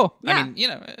 That's cool. Yeah. I mean,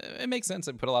 it makes sense.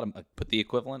 I put the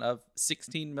equivalent of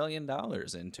 $16 million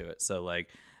into it. So, like,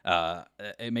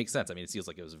 it makes sense. I mean, it feels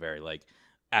like it was very, like,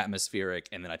 atmospheric.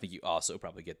 And then I think you also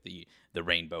probably get the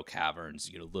Rainbow Caverns.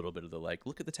 You get a little bit of the, like,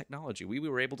 look at the technology we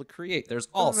were able to create. There's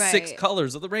all 6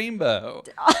 colors of the rainbow.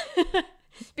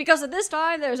 Because at this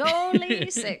time, there's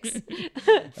only 6.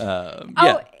 That's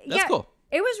cool.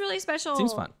 It was really special.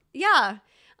 Seems fun. Yeah.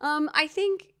 I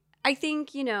think,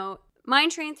 Mine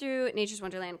Train Through Nature's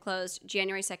Wonderland closed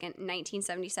January 2nd,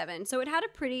 1977. So it had a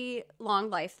pretty long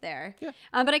life there. Yeah.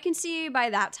 But I can see by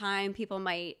that time, people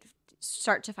might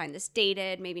start to find this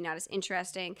dated, maybe not as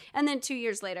interesting. And then 2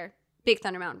 years later, Big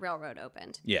Thunder Mountain Railroad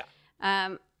opened. Yeah.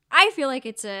 I feel like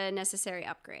it's a necessary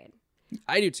upgrade.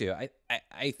 I do too.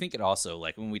 I think it also,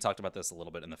 like, when we talked about this a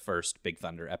little bit in the first Big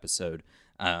Thunder episode,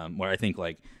 where I think,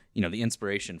 like, the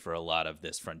inspiration for a lot of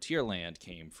this Frontierland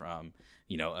came from,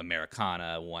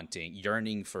 Americana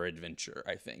yearning for adventure,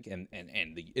 I think. And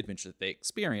the adventure that they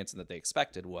experienced and that they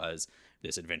expected was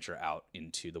this adventure out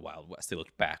into the Wild West. They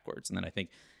looked backwards. And then I think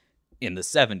in the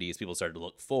 70s, people started to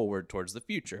look forward towards the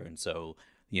future. And so,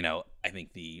 I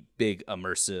think the big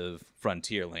immersive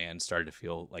Frontierland started to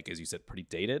feel like, as you said, pretty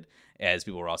dated, as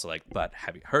people were also like, but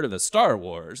have you heard of the Star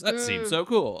Wars? That seems so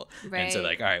cool. Right. And so,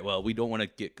 like, all right, well, we don't want to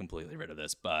get completely rid of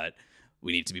this, but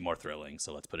we need to be more thrilling.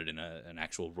 So let's put it in an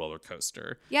actual roller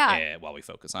coaster. Yeah. While we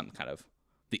focus on kind of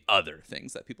the other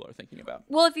things that people are thinking about.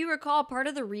 Well, if you recall, part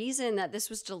of the reason that this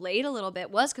was delayed a little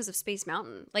bit was because of Space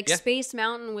Mountain. Like, Space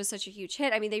Mountain was such a huge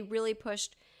hit. I mean, they really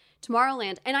pushed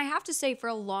Tomorrowland. And I have to say, for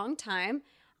a long time,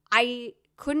 I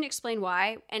couldn't explain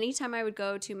why. Anytime I would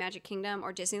go to Magic Kingdom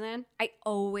or Disneyland, I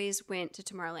always went to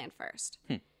Tomorrowland first.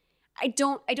 I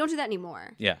don't do that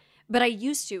anymore. Yeah. But I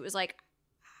used to. It was like,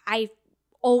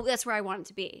 that's where I wanted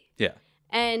to be. Yeah.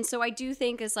 And so I do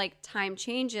think as like time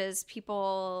changes,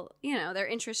 people, their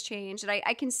interests change. And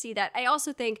I can see that. I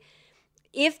also think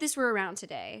if this were around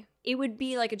today, it would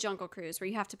be like a Jungle Cruise where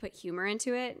you have to put humor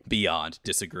into it. Beyond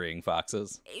disagreeing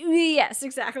foxes. Yes,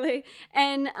 exactly.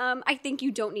 And I think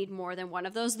you don't need more than one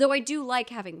of those, though I do like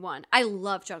having one. I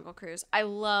love Jungle Cruise. I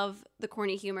love the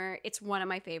corny humor. It's one of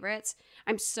my favorites.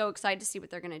 I'm so excited to see what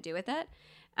they're going to do with it.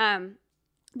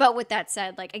 But with that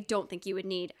said, like, I don't think you would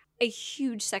need a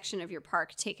huge section of your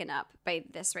park taken up by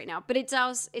this right now. But it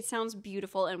sounds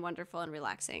beautiful and wonderful and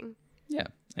relaxing. Yeah,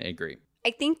 I agree. I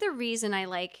think the reason I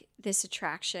like this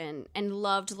attraction and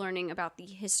loved learning about the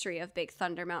history of Big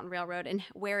Thunder Mountain Railroad and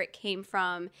where it came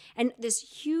from, and this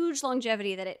huge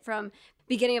longevity that it, from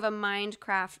beginning of a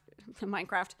Minecraft,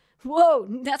 whoa,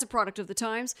 that's a product of the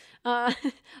times, a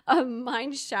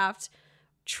mineshaft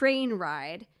train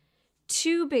ride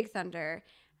to Big Thunder.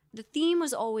 The theme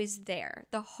was always there.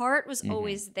 The heart was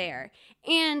always there.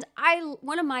 And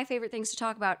one of my favorite things to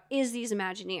talk about is these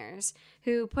Imagineers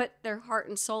who put their heart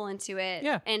and soul into it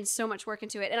and so much work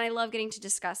into it. And I love getting to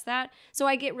discuss that. So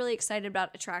I get really excited about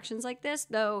attractions like this,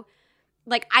 though,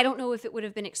 like, I don't know if it would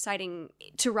have been exciting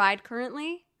to ride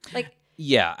currently. Like,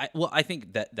 yeah, I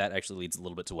think that actually leads a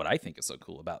little bit to what I think is so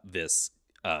cool about this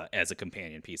as a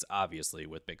companion piece, obviously,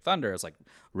 with Big Thunder. It's like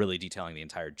really detailing the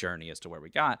entire journey as to where we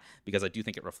got, because I do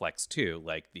think it reflects too,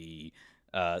 like, the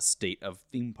state of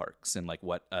theme parks and like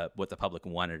what the public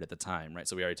wanted at the time, right?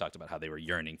 So we already talked about how they were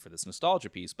yearning for this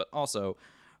nostalgia piece, but also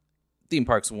theme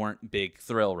parks weren't big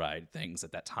thrill ride things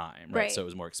at that time, right? So it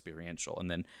was more experiential.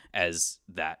 And then as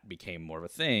that became more of a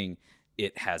thing,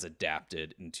 it has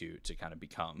adapted to kind of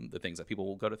become the things that people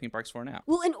will go to theme parks for now.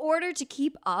 Well, in order to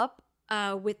keep up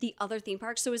with the other theme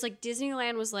parks. So it was like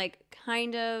Disneyland was like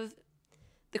kind of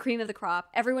the cream of the crop.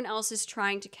 Everyone else is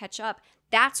trying to catch up.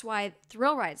 That's why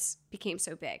thrill rides became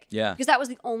so big. Yeah. Because that was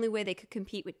the only way they could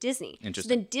compete with Disney. Interesting.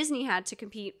 So then Disney had to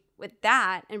compete with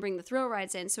that and bring the thrill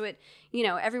rides in. So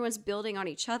everyone's building on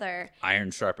each other.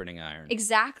 Iron sharpening iron.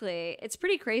 Exactly. It's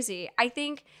pretty crazy. I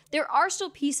think there are still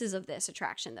pieces of this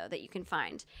attraction, though, that you can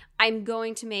find. I'm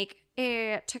going to make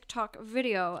a TikTok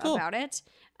video about it.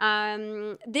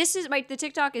 The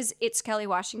TikTok is It's Kelly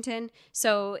Washington.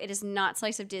 So it is not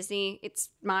Slice of Disney. It's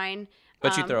mine.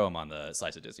 But you throw them on the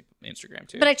Slice of Disney Instagram,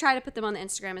 too. But I try to put them on the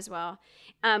Instagram as well.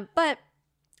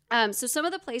 So some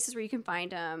of the places where you can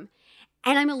find them,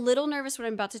 and I'm a little nervous what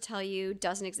I'm about to tell you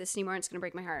doesn't exist anymore, and it's going to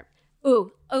break my heart.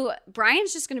 Oh,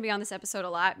 Brian's just going to be on this episode a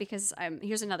lot because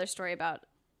here's another story about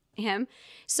him.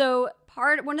 So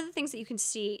one of the things that you can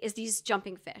see is these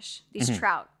jumping fish, these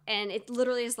trout, and it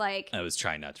literally is like... I was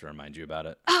trying not to remind you about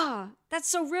it. Oh, that's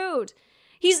so rude.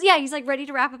 He's like ready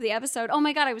to wrap up the episode. Oh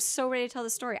my God, I was so ready to tell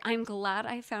the story. I'm glad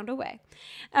I found a way.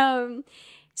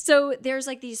 So there's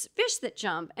like these fish that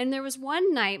jump. And there was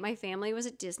one night my family was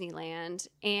at Disneyland,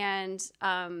 and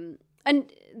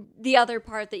the other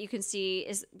part that you can see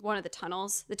is one of the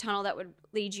tunnels, the tunnel that would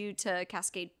lead you to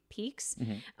Cascade Peaks.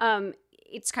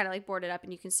 It's kind of like boarded up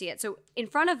and you can see it. So in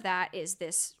front of that is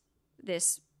this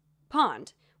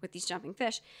pond with these jumping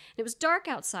fish. And it was dark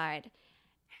outside.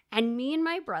 And me and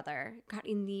my brother got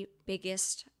in the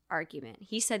biggest argument.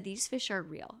 He said, these fish are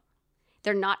real.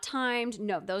 They're not timed.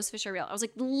 No, those fish are real. I was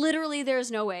like, literally,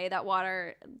 there's no way that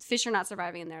fish are not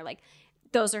surviving in there. Like,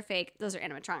 those are fake. Those are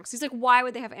animatronics. He's like, why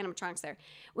would they have animatronics there?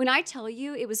 When I tell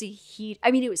you it was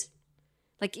it was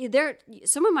like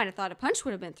someone might have thought a punch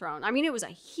would have been thrown. I mean, it was a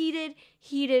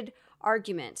heated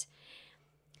argument.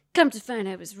 Come to find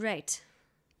I was right.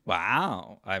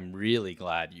 Wow. I'm really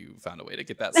glad you found a way to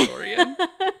get that story in.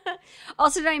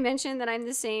 Also, did I mention that I'm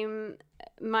the same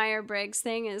Meyer-Briggs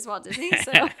thing as Walt Disney?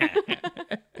 So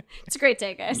it's a great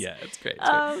day, guys. Yeah, it's great.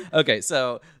 Okay,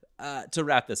 so to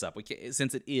wrap this up,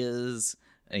 since it is,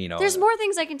 there's more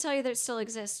things I can tell you that still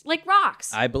exist, like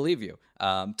rocks. I believe you.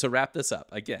 To wrap this up,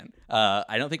 again,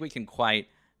 I don't think we can quite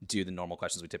do the normal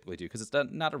questions we typically do because it's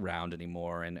not around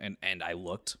anymore. And I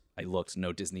looked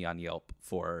no Disney on Yelp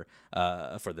for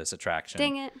this attraction.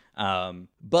 Dang it.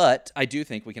 But I do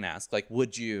think we can ask, like,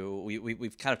 would you?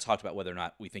 We've kind of talked about whether or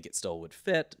not we think it still would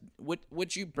fit.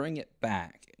 Would you bring it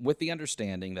back with the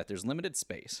understanding that there's limited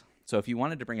space? So if you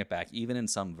wanted to bring it back, even in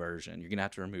some version, you're gonna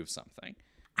have to remove something.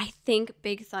 I think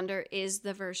Big Thunder is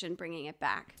the version bringing it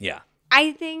back. Yeah.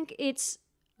 I think it's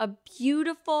a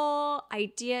beautiful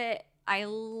idea. I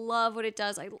love what it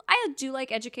does. I do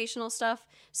like educational stuff,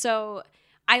 so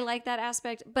I like that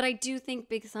aspect. But I do think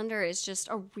Big Thunder is just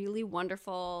a really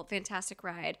wonderful, fantastic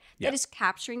ride that is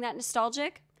capturing that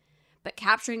nostalgic, but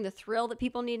capturing the thrill that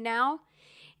people need now.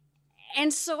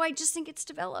 And so I just think it's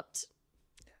developed.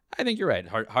 I think you're right.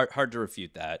 Hard to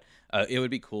refute that. It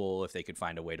would be cool if they could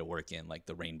find a way to work in like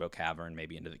the Rainbow Cavern,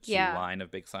 maybe into the queue line of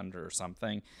Big Thunder or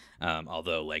something.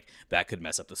 Although like that could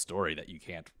mess up the story that you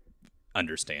can't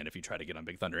understand if you try to get on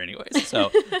Big Thunder anyways.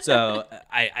 So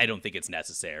I don't think it's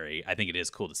necessary. I think it is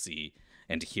cool to see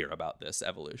and to hear about this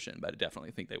evolution, but I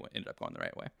definitely think they ended up going the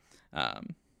right way.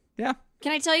 Yeah.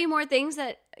 Can I tell you more things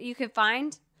that you could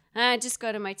find? Just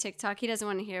go to my TikTok. He doesn't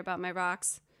want to hear about my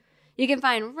rocks. You can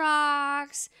find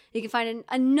rocks. You can find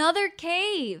another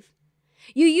cave.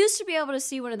 You used to be able to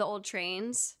see one of the old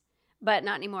trains, but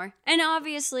not anymore. And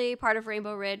obviously, part of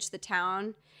Rainbow Ridge, the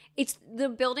town, it's the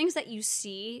buildings that you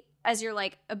see as you're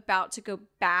like about to go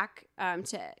back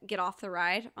to get off the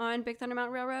ride on Big Thunder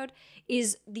Mountain Railroad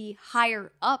is the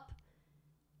higher up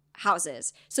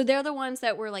houses. So they're the ones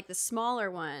that were like the smaller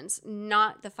ones,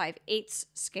 not the 5/8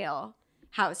 scale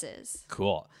houses.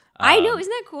 Cool. I know, isn't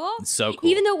that cool? So cool.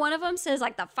 Even though one of them says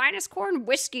like the finest corn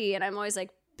whiskey, and I'm always like,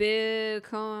 big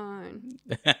corn.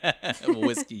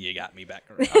 Whiskey, you got me back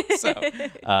around. So,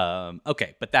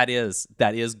 okay, but that is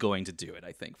going to do it,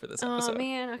 I think, for this episode. Oh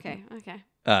man, okay.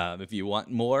 If you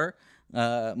want more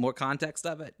context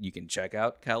of it, you can check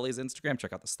out Kelly's Instagram.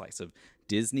 Check out the Slice of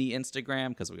Disney Instagram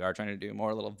because we are trying to do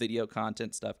more little video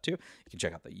content stuff too. You can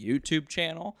check out the YouTube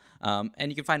channel, and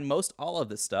you can find all of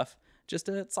this stuff just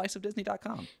at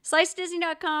sliceofdisney.com.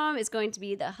 Sliceofdisney.com is going to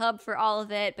be the hub for all of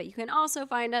it, but you can also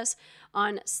find us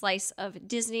on Slice of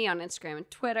Disney on Instagram and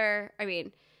Twitter. I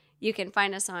mean, you can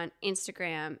find us on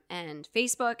Instagram and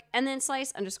Facebook, and then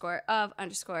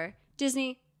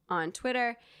slice_of_Disney on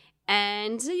Twitter.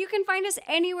 And you can find us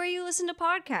anywhere you listen to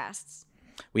podcasts.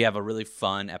 We have a really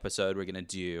fun episode we're going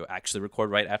to actually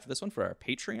record right after this one for our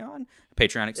Patreon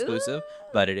exclusive. Ooh.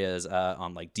 But it is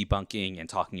on like debunking and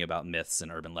talking about myths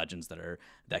and urban legends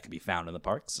that can be found in the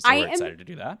parks. So we're excited to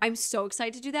do that. I'm so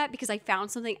excited to do that because I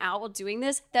found something out while doing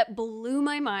this that blew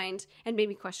my mind and made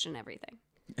me question everything.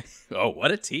 Oh,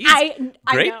 what a tease.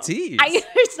 Great tease.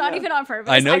 It's not even on purpose.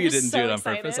 I know I'm you just didn't so do it on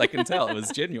excited. purpose. I can tell. It was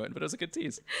genuine, but it was a good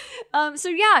tease.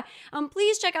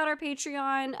 Please check out our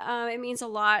Patreon. It means a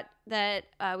lot that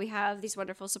we have these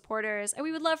wonderful supporters, and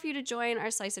we would love for you to join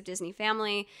our Slice of Disney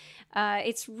family.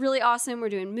 It's really awesome. We're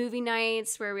doing movie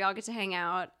nights where we all get to hang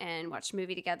out and watch a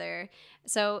movie together.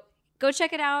 So go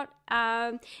check it out.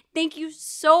 Thank you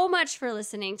so much for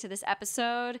listening to this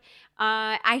episode.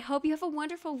 I hope you have a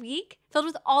wonderful week filled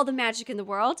with all the magic in the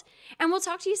world, and we'll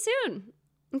talk to you soon.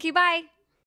 Okay, bye.